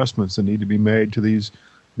any adjustments that need to be made to these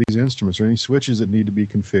instruments? Or any switches that need to be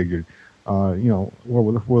configured?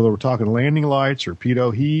 Whether we're talking landing lights or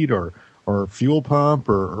pitot heat or or fuel pump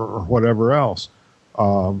or whatever else,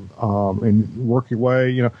 and work your way.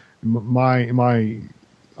 You know, my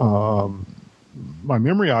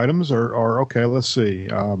memory items are okay. Let's see.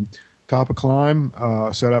 Top of climb,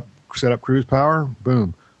 set up cruise power,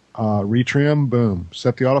 boom. Retrim, boom.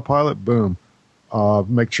 Set the autopilot, boom.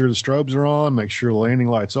 Make sure the strobes are on. Make sure the landing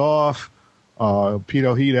lights off.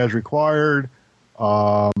 Pitot heat as required.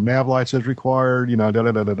 Nav lights as required. You know,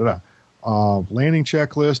 landing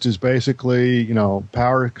checklist is basically, you know,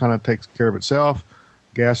 power kind of takes care of itself.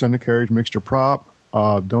 Gas undercarriage, mixture prop.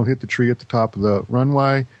 Don't hit the tree at the top of the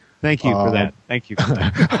runway. Thank you for that. Thank you for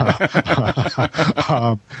that.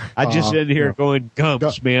 I just sit here going,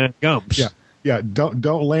 gumps, man, gumps. Yeah. Yeah, don't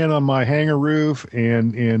land on my hangar roof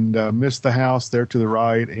and miss the house there to the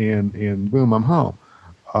right, and boom, I'm home.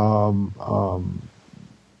 I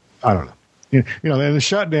don't know. You know, and the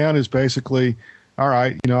shutdown is basically, all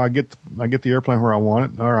right. You know, I get the airplane where I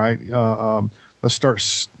want it. All right, let's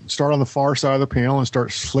start on the far side of the panel and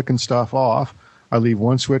start flicking stuff off. I leave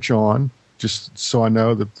one switch on just so I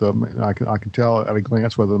know that I can tell at a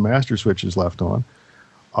glance whether the master switch is left on.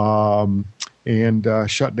 And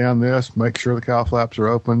shut down this, make sure the cowl flaps are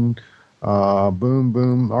open. Boom,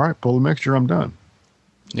 boom. All right, pull the mixture. I'm done.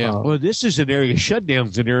 Yeah. Well, this is an area,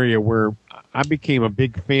 shutdown's an area where I became a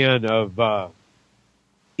big fan of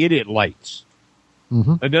idiot lights,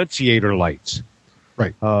 annunciator lights.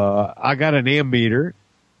 Right. I got an ammeter,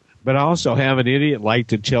 but I also have an idiot light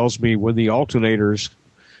that tells me when the alternator's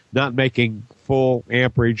not making full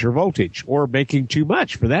amperage or voltage, or making too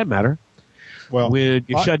much for that matter. Well, when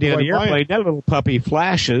you shut down the airplane, that little puppy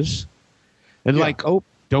flashes, and oh,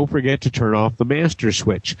 don't forget to turn off the master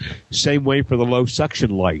switch. Same way for the low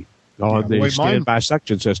suction light on the standby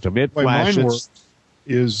suction system. It flashes. Mine works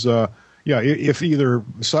is if either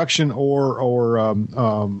suction or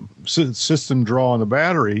system draw on the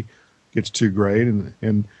battery gets too great, and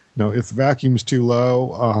you know, if the vacuum's too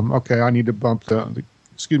low, okay, I need to bump the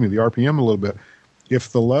RPM a little bit.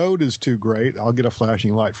 If the load is too great, I'll get a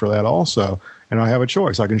flashing light for that also. And I have a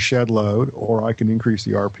choice. I can shed load, or I can increase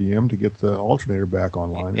the RPM to get the alternator back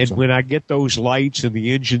online. And when I get those lights and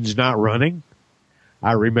the engine's not running,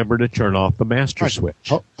 I remember to turn off the master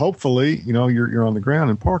switch. Hopefully, you know, you're on the ground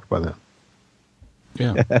and parked by then.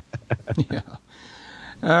 Yeah. Yeah.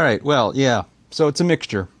 All right. Well, yeah. So it's a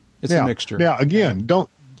mixture. It's a mixture. Now, again,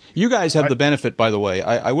 You guys have the benefit, by the way.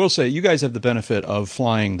 I will say, you guys have the benefit of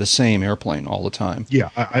flying the same airplane all the time. Yeah,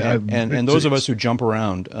 and those of us who jump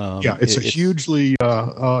around. It's a hugely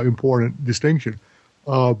important distinction.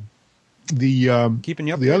 Keeping you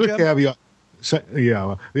up. The other caveat,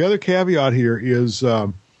 the other caveat here is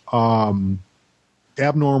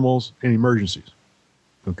abnormals and emergencies.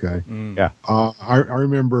 Okay. Yeah. I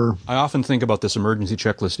remember. I often think about this emergency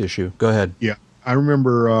checklist issue. Go ahead. Yeah. I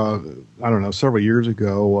remember, I don't know, several years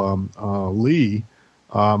ago, Lee,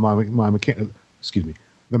 my mechanic,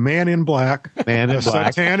 the man in black,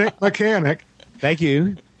 satanic mechanic. Thank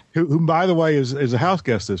you. Who, by the way, is a house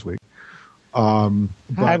guest this week. Hi,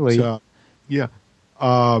 Lee.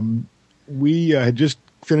 We had just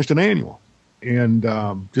finished an annual and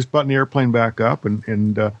just buttoned the airplane back up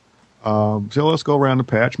and so let's go around the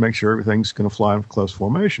patch, make sure everything's going to fly in close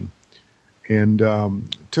formation. And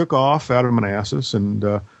took off out of Manassas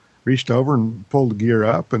and reached over and pulled the gear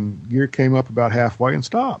up, and gear came up about halfway and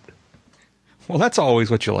stopped. Well, that's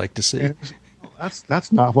always what you like to see. And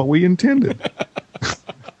that's not what we intended.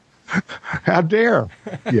 How dare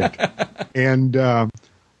you? And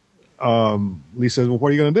Lee says, well, what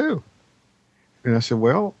are you going to do? And I said,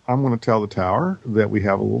 well, I'm going to tell the tower that we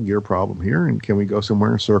have a little gear problem here, and can we go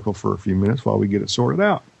somewhere and circle for a few minutes while we get it sorted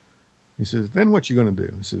out? He says, then what you going to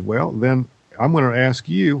do? He says, well, then I'm going to ask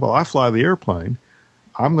you, while I fly the airplane,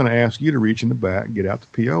 I'm going to ask you to reach in the back, get out the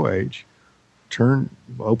POH,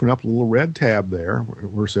 open up a little red tab there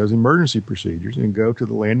where it says emergency procedures, and go to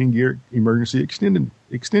the landing gear emergency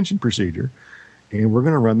extension procedure, and we're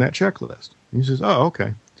going to run that checklist. And he says, oh,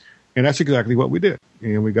 okay. And that's exactly what we did.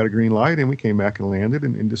 And we got a green light, and we came back and landed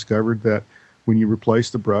and discovered that when you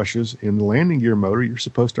replace the brushes in the landing gear motor, you're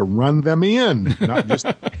supposed to run them in, not just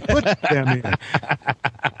put them in.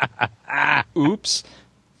 Oops.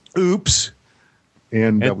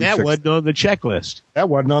 And that wasn't on the checklist. That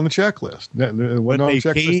wasn't on the checklist.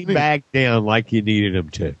 They came back down like you needed them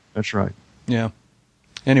to. That's right. Yeah.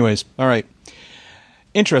 Anyways, all right.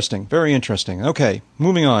 Interesting. Very interesting. Okay,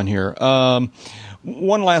 moving on here.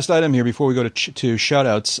 One last item here before we go to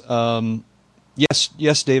shout-outs.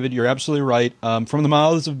 Yes, David, you're absolutely right. From the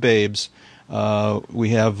mouths of babes, we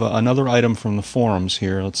have another item from the forums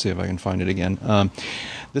here. Let's see if I can find it again.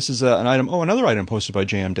 This is an item. Oh, another item posted by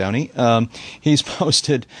J.M. Downey. He's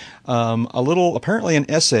posted apparently an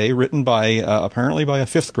essay written apparently by a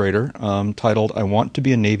fifth grader titled "I Want to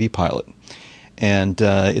Be a Navy Pilot." And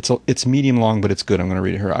it's medium long, but it's good. I'm going to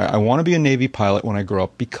read it here. I want to be a Navy pilot when I grow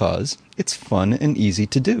up because it's fun and easy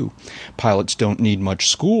to do. Pilots don't need much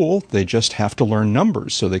school. They just have to learn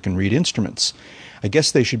numbers so they can read instruments. I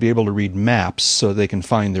guess they should be able to read maps so they can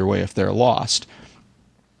find their way if they're lost.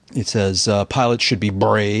 It says pilots should be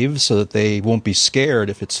brave so that they won't be scared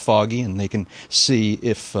if it's foggy and they can see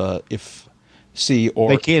if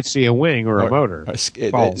they can't see a wing or a motor.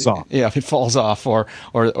 Falls off. Yeah, if it falls off, or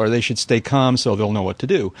they should stay calm so they'll know what to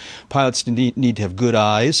do. Pilots need to have good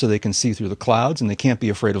eyes so they can see through the clouds, and they can't be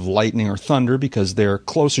afraid of lightning or thunder because they're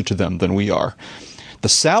closer to them than we are. The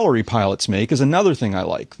salary pilots make is another thing I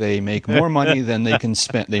like. They make more money than they can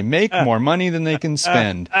spend. They make more money than they can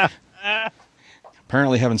spend.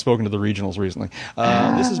 Apparently haven't spoken to the regionals recently.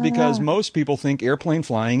 This is because most people think airplane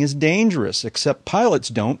flying is dangerous, except pilots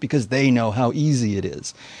don't because they know how easy it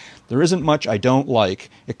is. There isn't much I don't like,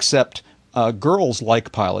 except girls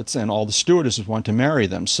like pilots and all the stewardesses want to marry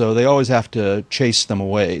them, so they always have to chase them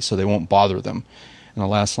away so they won't bother them. And the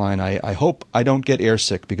last line, I hope I don't get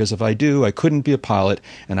airsick because if I do, I couldn't be a pilot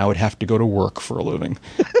and I would have to go to work for a living.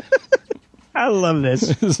 I love this.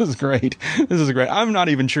 This is great. I'm not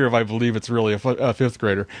even sure if I believe it's really a fifth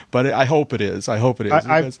grader, but I hope it is.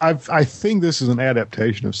 I think this is an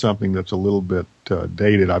adaptation of something that's a little bit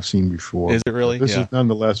dated I've seen before. Is it really? This is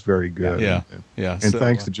nonetheless very good. Yeah. And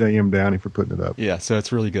thanks to J.M. Downey for putting it up. Yeah, so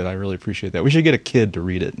it's really good. I really appreciate that. We should get a kid to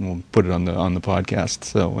read it, and we'll put it on the podcast.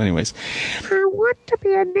 So anyways. I want to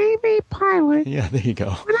be a Navy pilot. Yeah, there you go.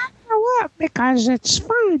 When I grow up because it's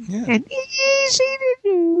fun and easy to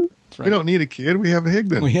do. Right. We don't need a kid. We have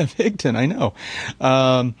Higdon. We have Higdon, I know.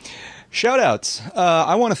 Shout-outs.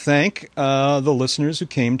 I want to thank the listeners who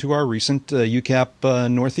came to our recent UCAP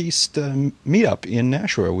Northeast meetup in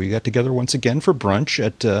Nashua. We got together once again for brunch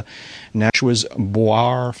at Nashua's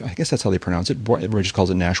Boire, I guess that's how they pronounce it. Everybody just calls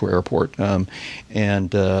it Nashua Airport,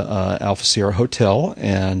 and Alpha Sierra Hotel.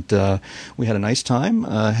 And we had a nice time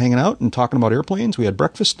hanging out and talking about airplanes. We had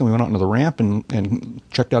breakfast, then we went out into the ramp and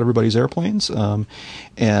checked out everybody's airplanes.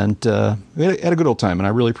 And we had a good old time, and I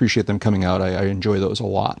really appreciate them coming out. I enjoy those a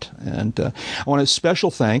lot. And I want a special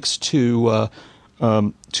thanks to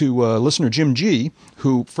listener Jim G,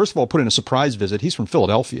 who, first of all, put in a surprise visit. He's from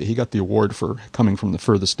Philadelphia. He got the award for coming from the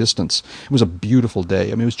furthest distance. It was a beautiful day.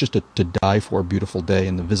 I mean, it was just to die for a beautiful day,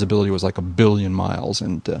 and the visibility was like 1 billion miles.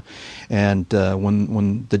 And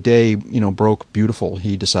when the day broke beautiful,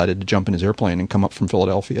 he decided to jump in his airplane and come up from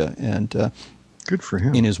Philadelphia. And good for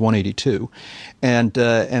him. In his 182, and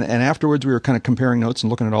afterwards we were kind of comparing notes and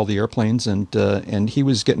looking at all the airplanes, and he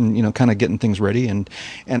was getting kind of getting things ready, and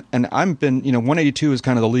I've been 182 is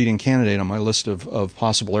kind of the leading candidate on my list of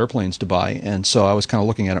possible airplanes to buy, and so I was kind of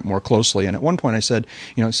looking at it more closely, and at one point I said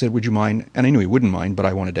would you mind, and I knew he wouldn't mind, but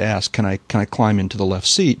I wanted to ask, can I climb into the left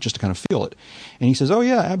seat just to kind of feel it, and he says, oh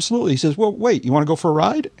yeah, absolutely. He says, well, wait, you want to go for a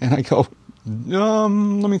ride? And I go,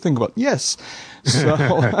 let me think about it. Yes. So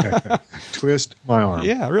twist my arm.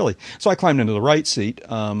 Yeah, really. So I climbed into the right seat,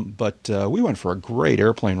 but we went for a great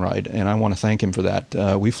airplane ride, and I want to thank him for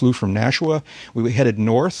that. We flew from Nashua. We headed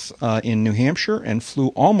north in New Hampshire and flew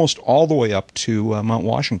almost all the way up to Mount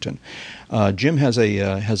Washington. Jim has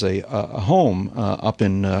a home up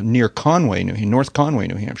in near Conway, North Conway,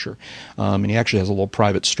 New Hampshire, and he actually has a little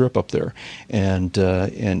private strip up there, and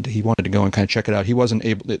he wanted to go and kind of check it out. He wasn't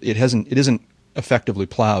able. It isn't effectively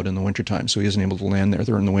plowed in the wintertime, so he isn't able to land there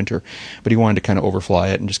during the winter, but he wanted to kind of overfly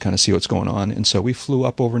it and just kind of see what's going on. And so we flew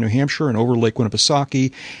up over New Hampshire and over Lake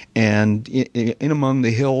Winnipesaukee and in among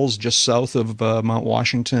the hills just south of Mount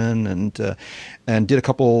Washington, and did a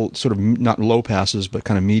couple sort of not low passes but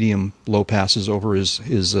kind of medium low passes over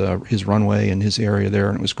his runway and his area there,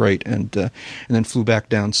 and it was great. And then flew back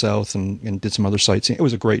down south and did some other sightseeing. It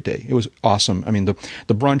was a great day. It was awesome. I mean, the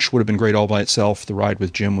brunch would have been great all by itself. The ride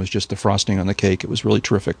with Jim was just the frosting on the cake. It was really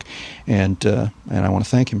terrific, and I want to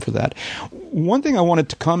thank him for that. One thing I wanted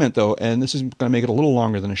to comment, though, and this is going to make it a little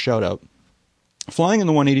longer than a shout-out, flying in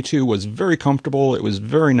the 182 was very comfortable. It was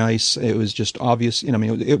very nice. It was just obvious,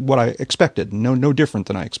 what I expected. No different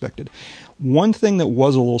than I expected. One thing that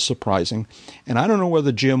was a little surprising, and I don't know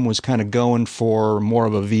whether Jim was kind of going for more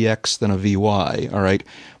of a VX than a VY, all right,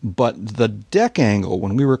 but the deck angle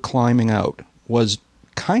when we were climbing out was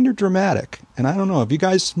kind of dramatic. And I don't know if you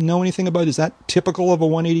guys know anything about it. Is that typical of a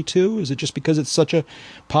 182? Is it just because it's such a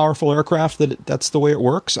powerful aircraft that that's the way it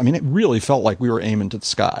works? I mean, it really felt like we were aiming to the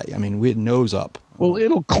sky. I mean, we had nose up. Well,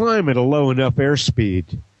 it'll climb at a low enough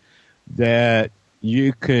airspeed that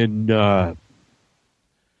you can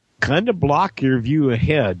kind of block your view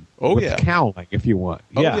ahead. Oh, with yeah. cowling if you want.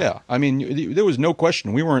 Oh, yeah. I mean, there was no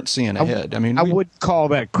question we weren't seeing ahead. I would call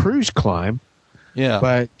that cruise climb. Yeah.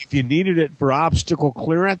 But if you needed it for obstacle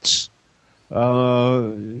clearance, you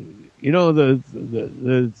know,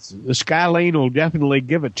 the Skylane will definitely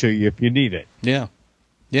give it to you if you need it. Yeah.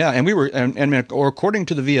 Yeah, and we were, or according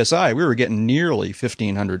to the VSI, we were getting nearly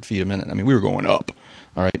 1,500 feet a minute. I mean, we were going up.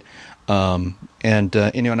 All right. And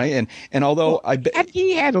although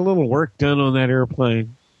he had a little work done on that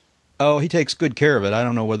airplane. Oh, he takes good care of it. I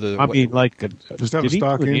don't know whether. Just have a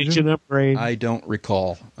stock engine upgrade. I don't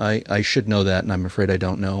recall. I should know that, and I'm afraid I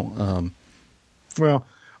don't know. Well,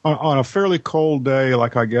 on a fairly cold day,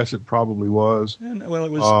 like I guess it probably was. Well,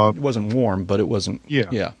 it was. It wasn't warm, but it wasn't.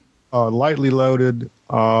 Yeah. Lightly loaded.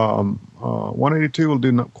 182 will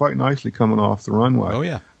do quite nicely coming off the runway. Oh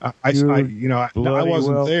yeah. I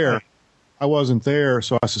wasn't there. I wasn't there,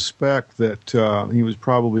 so I suspect that he was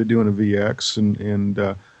probably doing a VX, and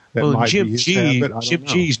that might Jim be his G. habit. Jim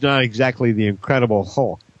G's not exactly the Incredible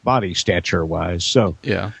Hulk body stature wise, so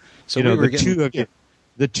yeah. So you know,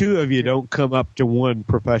 the two of you don't come up to one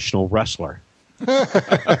professional wrestler.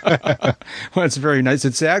 Well, it's very nice.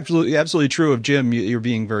 It's absolutely true of Jim. You're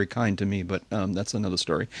being very kind to me, but that's another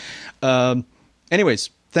story. Anyways,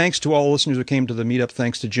 thanks to all listeners who came to the meetup.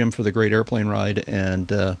 Thanks to Jim for the great airplane ride, and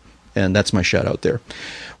that's my shout out there.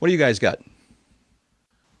 What do you guys got?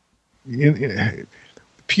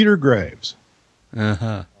 Peter Graves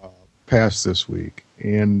passed this week,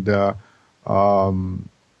 and I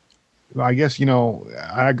guess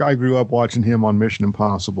I grew up watching him on Mission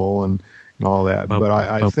Impossible and all that, but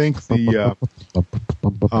I think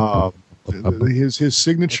his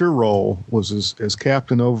signature role was as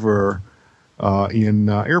Captain Over in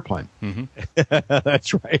Airplane. Mm-hmm.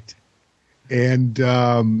 That's right. And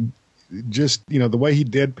just the way he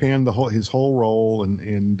deadpanned his whole role,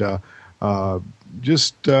 and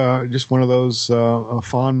just one of those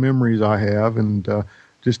fond memories I have, and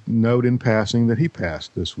just note in passing that he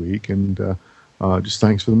passed this week, and just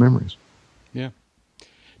thanks for the memories. Yeah.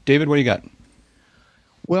 David, what do you got?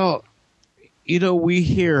 Well, we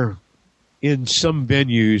hear in some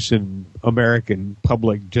venues in American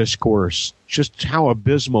public discourse just how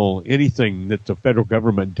abysmal anything that the federal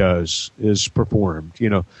government does is performed.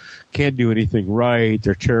 Can't do anything right.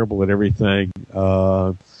 They're terrible at everything.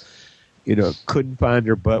 Couldn't find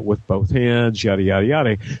their butt with both hands, yada, yada,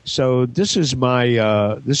 yada. So this is my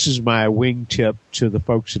wingtip to the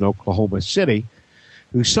folks in Oklahoma City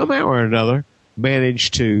who somehow or another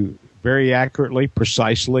managed to very accurately,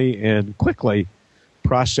 precisely, and quickly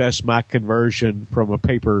process my conversion from a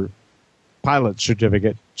paper pilot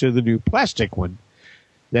certificate to the new plastic one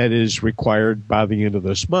that is required by the end of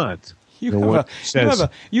this month. You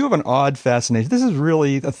have an odd fascination. This is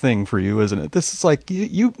really a thing for you, isn't it? This is like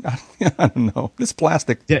you I don't know. This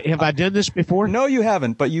plastic. Have I done this before? No, you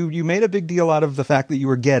haven't. But you made a big deal out of the fact that you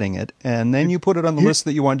were getting it, and then you put it on the list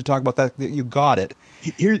that you wanted to talk about that you got it.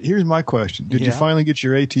 Here's my question: did you finally get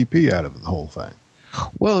your ATP out of the whole thing?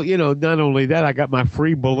 Well, not only that, I got my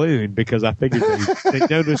free balloon because I figured they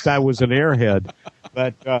noticed I was an airhead.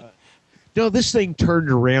 But this thing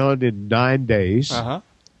turned around in 9 days. Uh-huh.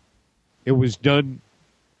 It was done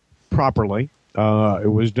properly.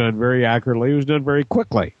 It was done very accurately. It was done very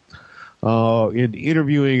quickly. In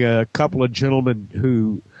interviewing a couple of gentlemen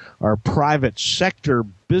who are private sector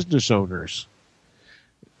business owners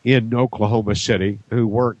in Oklahoma City who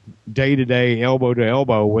work day to day, elbow to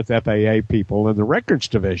elbow with FAA people in the records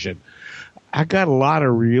division, I got a lot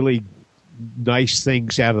of really nice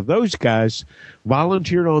things out of those guys.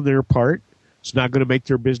 Volunteered on their part. It's not going to make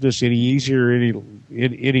their business any easier,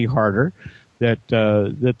 any harder.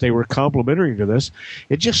 That they were complimentary to this.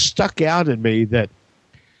 It just stuck out in me that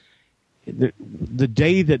the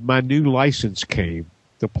day that my new license came,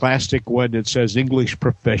 the plastic one that says English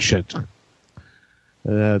Proficient,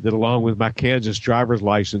 that along with my Kansas driver's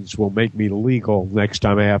license will make me legal next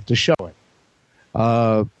time I have to show it.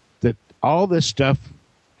 That all this stuff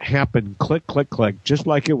happened click, click, click, just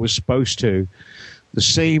like it was supposed to. The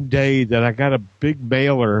same day that I got a big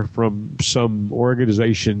mailer from some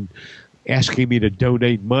organization asking me to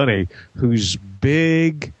donate money, whose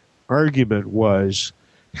big argument was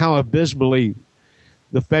how abysmally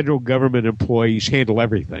the federal government employees handle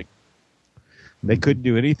everything. They couldn't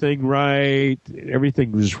do anything right.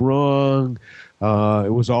 Everything was wrong.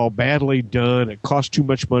 It was all badly done. It cost too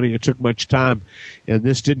much money. It took much time. And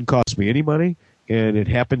this didn't cost me any money, and it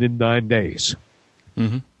happened in 9 days.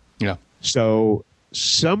 Mm-hmm. Yeah. So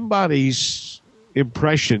somebody's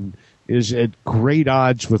impression is at great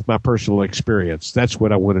odds with my personal experience. That's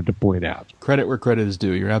what I wanted to point out. Credit where credit is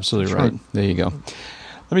due. You're absolutely right. There you go.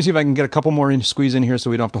 Let me see if I can get a couple more squeeze in here so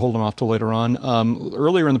we don't have to hold them off till later on.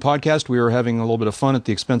 Earlier in the podcast, we were having a little bit of fun at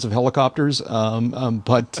the expense of helicopters,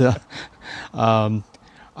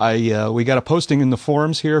 we got a posting in the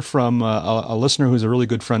forums here from a listener who's a really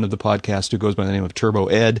good friend of the podcast who goes by the name of Turbo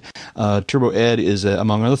Ed. Turbo Ed is,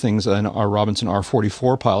 among other things, our Robinson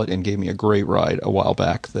R44 pilot and gave me a great ride a while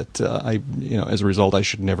back that as a result, I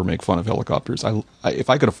should never make fun of helicopters. If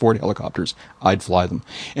I could afford helicopters, I'd fly them.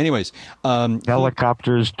 Anyways.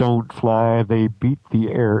 Helicopters don't fly. They beat the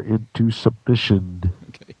air into submission.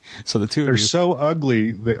 Okay. So the two They're of you. so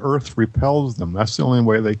ugly, the earth repels them. That's the only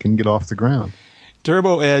way they can get off the ground.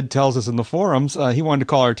 Turbo Ed tells us in the forums he wanted to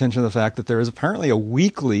call our attention to the fact that there is apparently a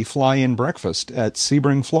weekly fly-in breakfast at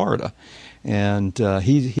Sebring, Florida, and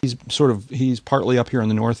he's partly up here in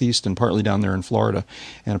the Northeast and partly down there in Florida,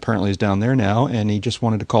 and apparently he's down there now. And he just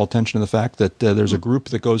wanted to call attention to the fact that there's a group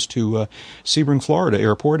that goes to Sebring, Florida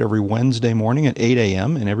Airport every Wednesday morning at 8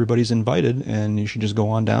 a.m. and everybody's invited, and you should just go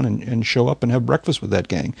on down and show up and have breakfast with that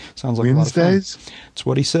gang. Sounds like Wednesdays? A lot of fun. It's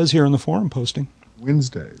what he says here in the forum posting.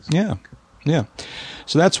 Wednesdays. Yeah. Yeah.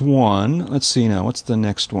 So that's one. Let's see now. What's the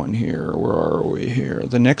next one here? Where are we here?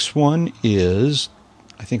 The next one is,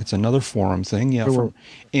 I think it's another forum thing. Yeah. From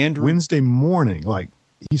Andrew. Wednesday morning. Like,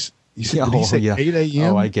 he said 8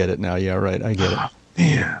 a.m.? Oh, I get it now. Yeah, right. I get it.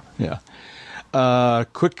 Man. Yeah.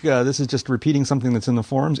 This is just repeating something that's in the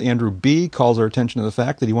forums. Andrew B. calls our attention to the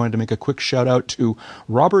fact that he wanted to make a quick shout out to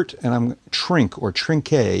Robert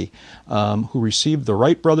Trinquet, who received the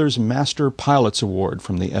Wright Brothers Master Pilots Award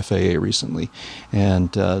from the FAA recently. And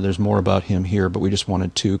there's more about him here, but we just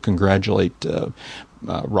wanted to congratulate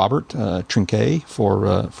Robert Trinquet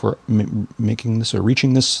for making this or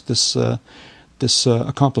reaching this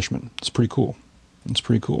accomplishment. It's pretty cool.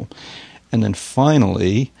 And then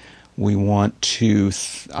finally, we want to...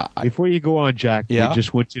 Before you go on, Jack, yeah? we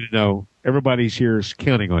just want you to know everybody's here is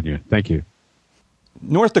counting on you. Thank you.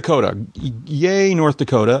 North Dakota. Yay, North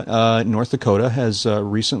Dakota. North Dakota has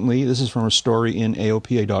recently, this is from a story in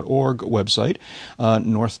AOPA.org website,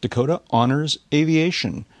 North Dakota honors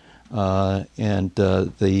aviation.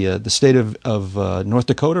 The state of North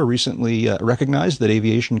Dakota recently recognized that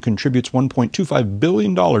aviation contributes $1.25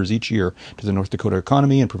 billion each year to the North Dakota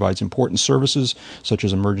economy and provides important services such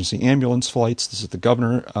as emergency ambulance flights. This is the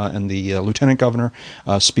governor and the lieutenant governor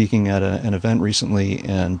speaking at an event recently,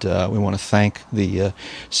 and we want to thank the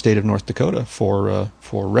state of North Dakota for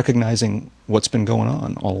recognizing what's been going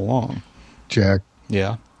on all along. Jack.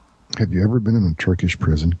 Yeah. Have you ever been in a Turkish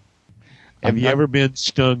prison? Have you ever been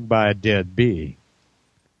stung by a dead bee?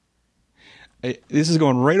 This is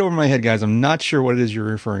going right over my head, guys. I'm not sure what it is you're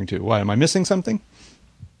referring to. Why? Am I missing something?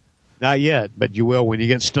 Not yet, but you will when you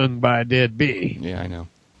get stung by a dead bee. Yeah, I know.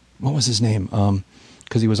 What was his name?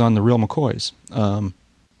 Because he was on The Real McCoys.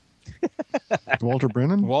 Walter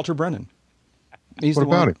Brennan? Walter Brennan. What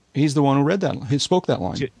about it? He's the one who read that. He spoke that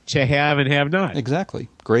line. To have and have not. Exactly.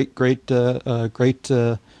 Great Humphrey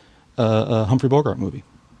Bogart movie.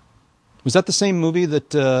 Was that the same movie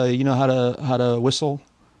that you know how to whistle?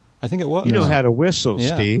 I think it was. You know how to whistle,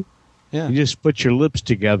 Yeah. Steve. Yeah. You just put your lips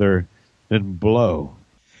together and blow.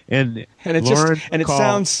 And it Lauren it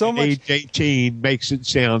sounds so much. Age 18 makes it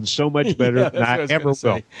sound so much better than I ever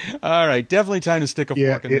will. All right, definitely time to stick a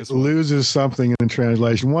fork in it this one. loses something in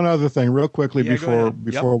translation. One other thing, real quickly, Yeah, go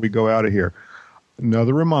before ahead. we go out of here.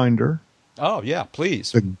 Another reminder. Oh yeah,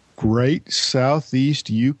 please. The Great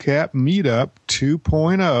Southeast UCAP Meetup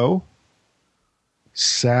 2.0,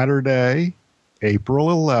 Saturday, April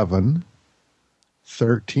 11,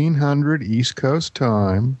 1300 East Coast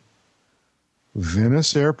time,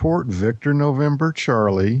 Venice Airport, Victor November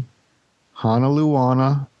Charlie,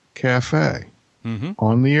 Honolulu Cafe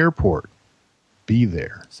on the airport. Be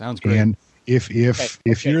there. Sounds great. And if you're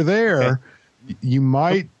there,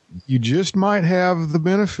 you just might have the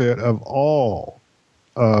benefit of all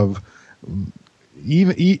of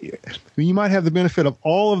you might have the benefit of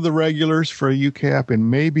all of the regulars for UCAP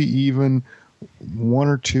and maybe even one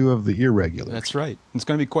or two of the irregulars. That's right. It's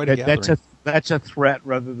going to be quite a gathering. That's a threat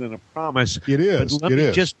rather than a promise. It is. But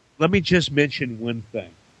let me just mention one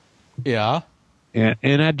thing. Yeah.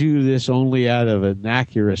 And I do this only out of an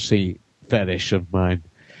accuracy fetish of mine.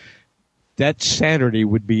 That Saturday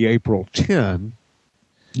would be April 10.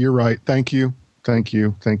 You're right. Thank you. Thank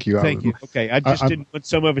you. Okay, I just didn't want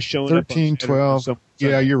some of us showing 13, up. 12.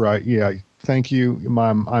 Yeah, you're right. Yeah, thank you.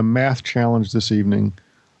 I'm math challenged this evening.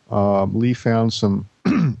 Lee found some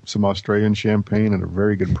Australian champagne at a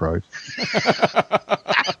very good price.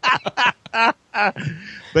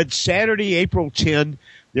 But Saturday, April 10,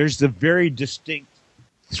 there's the very distinct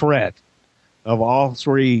threat of all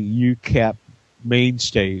three UCAP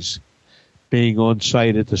mainstays being on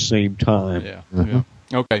site at the same time. Yeah. Yeah.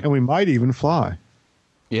 Okay. And we might even fly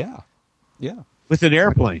Yeah. Yeah. With an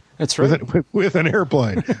airplane. That's right. with an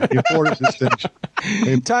airplane. The important distinction.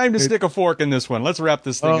 Time to stick a fork in this one. Let's wrap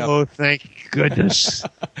this thing up. Oh, thank goodness.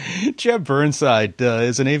 Jeb Burnside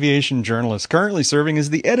is an aviation journalist, currently serving as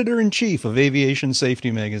the editor-in-chief of Aviation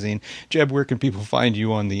Safety Magazine. Jeb, where can people find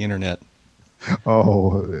you on the internet?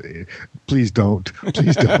 Oh, please don't.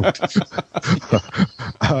 Please don't.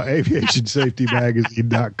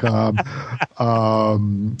 Aviationsafetymagazine.com,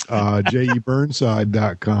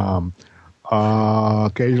 jeburnside.com,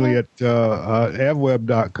 occasionally at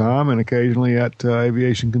avweb.com, and occasionally at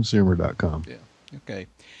aviationconsumer.com. Yeah. Okay.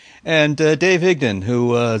 And Dave Higdon,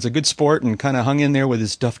 who is a good sport and kind of hung in there with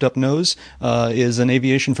his stuffed-up nose, is an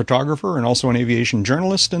aviation photographer and also an aviation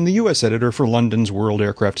journalist and the U.S. editor for London's World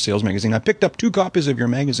Aircraft Sales magazine. I picked up 2 copies of your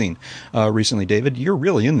magazine recently, David. You're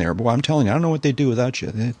really in there. Boy, I'm telling you, I don't know what they do without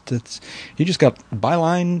you. You just got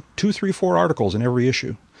byline 2, 3, 4 articles in every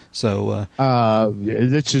issue. So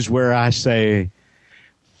this is where I say,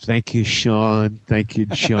 thank you, Sean. Thank you,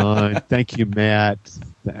 John. Thank you, Matt.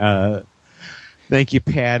 Thank you,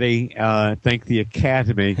 Patty. Thank the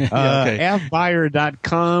Academy. Okay.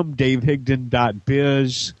 avbuyer.com,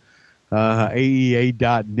 davehigdon.biz,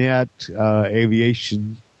 aea.net,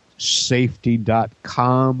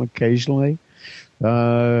 aviationsafety.com occasionally.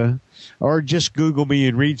 Or just Google me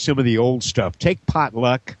and read some of the old stuff. Take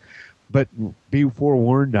potluck, but be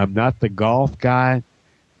forewarned, I'm not the golf guy,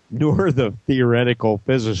 nor the theoretical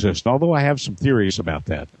physicist, although I have some theories about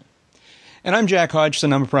that. And I'm Jack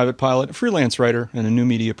Hodgson. I'm a private pilot, a freelance writer, and a new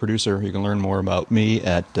media producer. You can learn more about me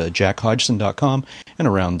at jackhodgson.com and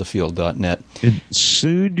aroundthefield.net. And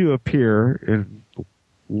soon to appear in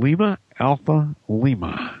Lima Alpha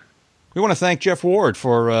Lima. We want to thank Jeff Ward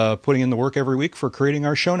for putting in the work every week for creating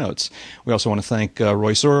our show notes. We also want to thank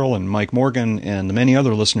Roy Searle and Mike Morgan and the many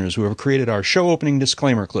other listeners who have created our show opening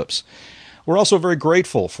disclaimer clips. We're also very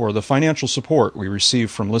grateful for the financial support we receive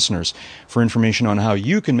from listeners. For information on how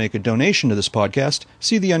you can make a donation to this podcast,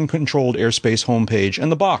 see the Uncontrolled Airspace homepage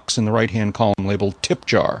and the box in the right-hand column labeled Tip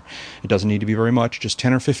Jar. It doesn't need to be very much. Just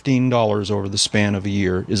 $10 or $15 over the span of a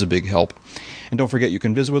year is a big help. And don't forget, you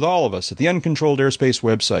can visit with all of us at the Uncontrolled Airspace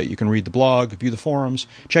website. You can read the blog, view the forums,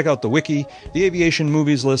 check out the wiki, the aviation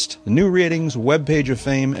movies list, the new ratings, webpage of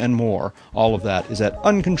fame, and more. All of that is at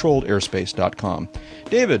uncontrolledairspace.com.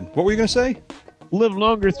 David, what were you going to say? Live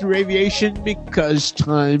longer through aviation because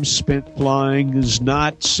time spent flying is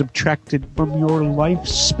not subtracted from your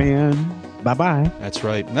lifespan. Bye-bye. That's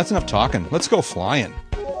right. And that's enough talking. Let's go flying.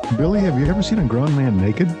 Billy, have you ever seen a grown man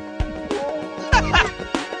naked?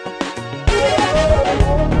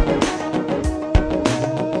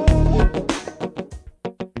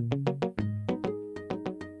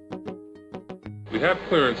 We have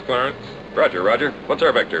clearance, Clarence. Roger, Roger. What's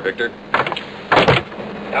our vector, Victor?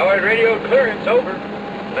 Howard radio clearance over.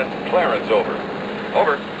 That's Clarence over.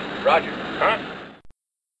 Over. Roger. Huh?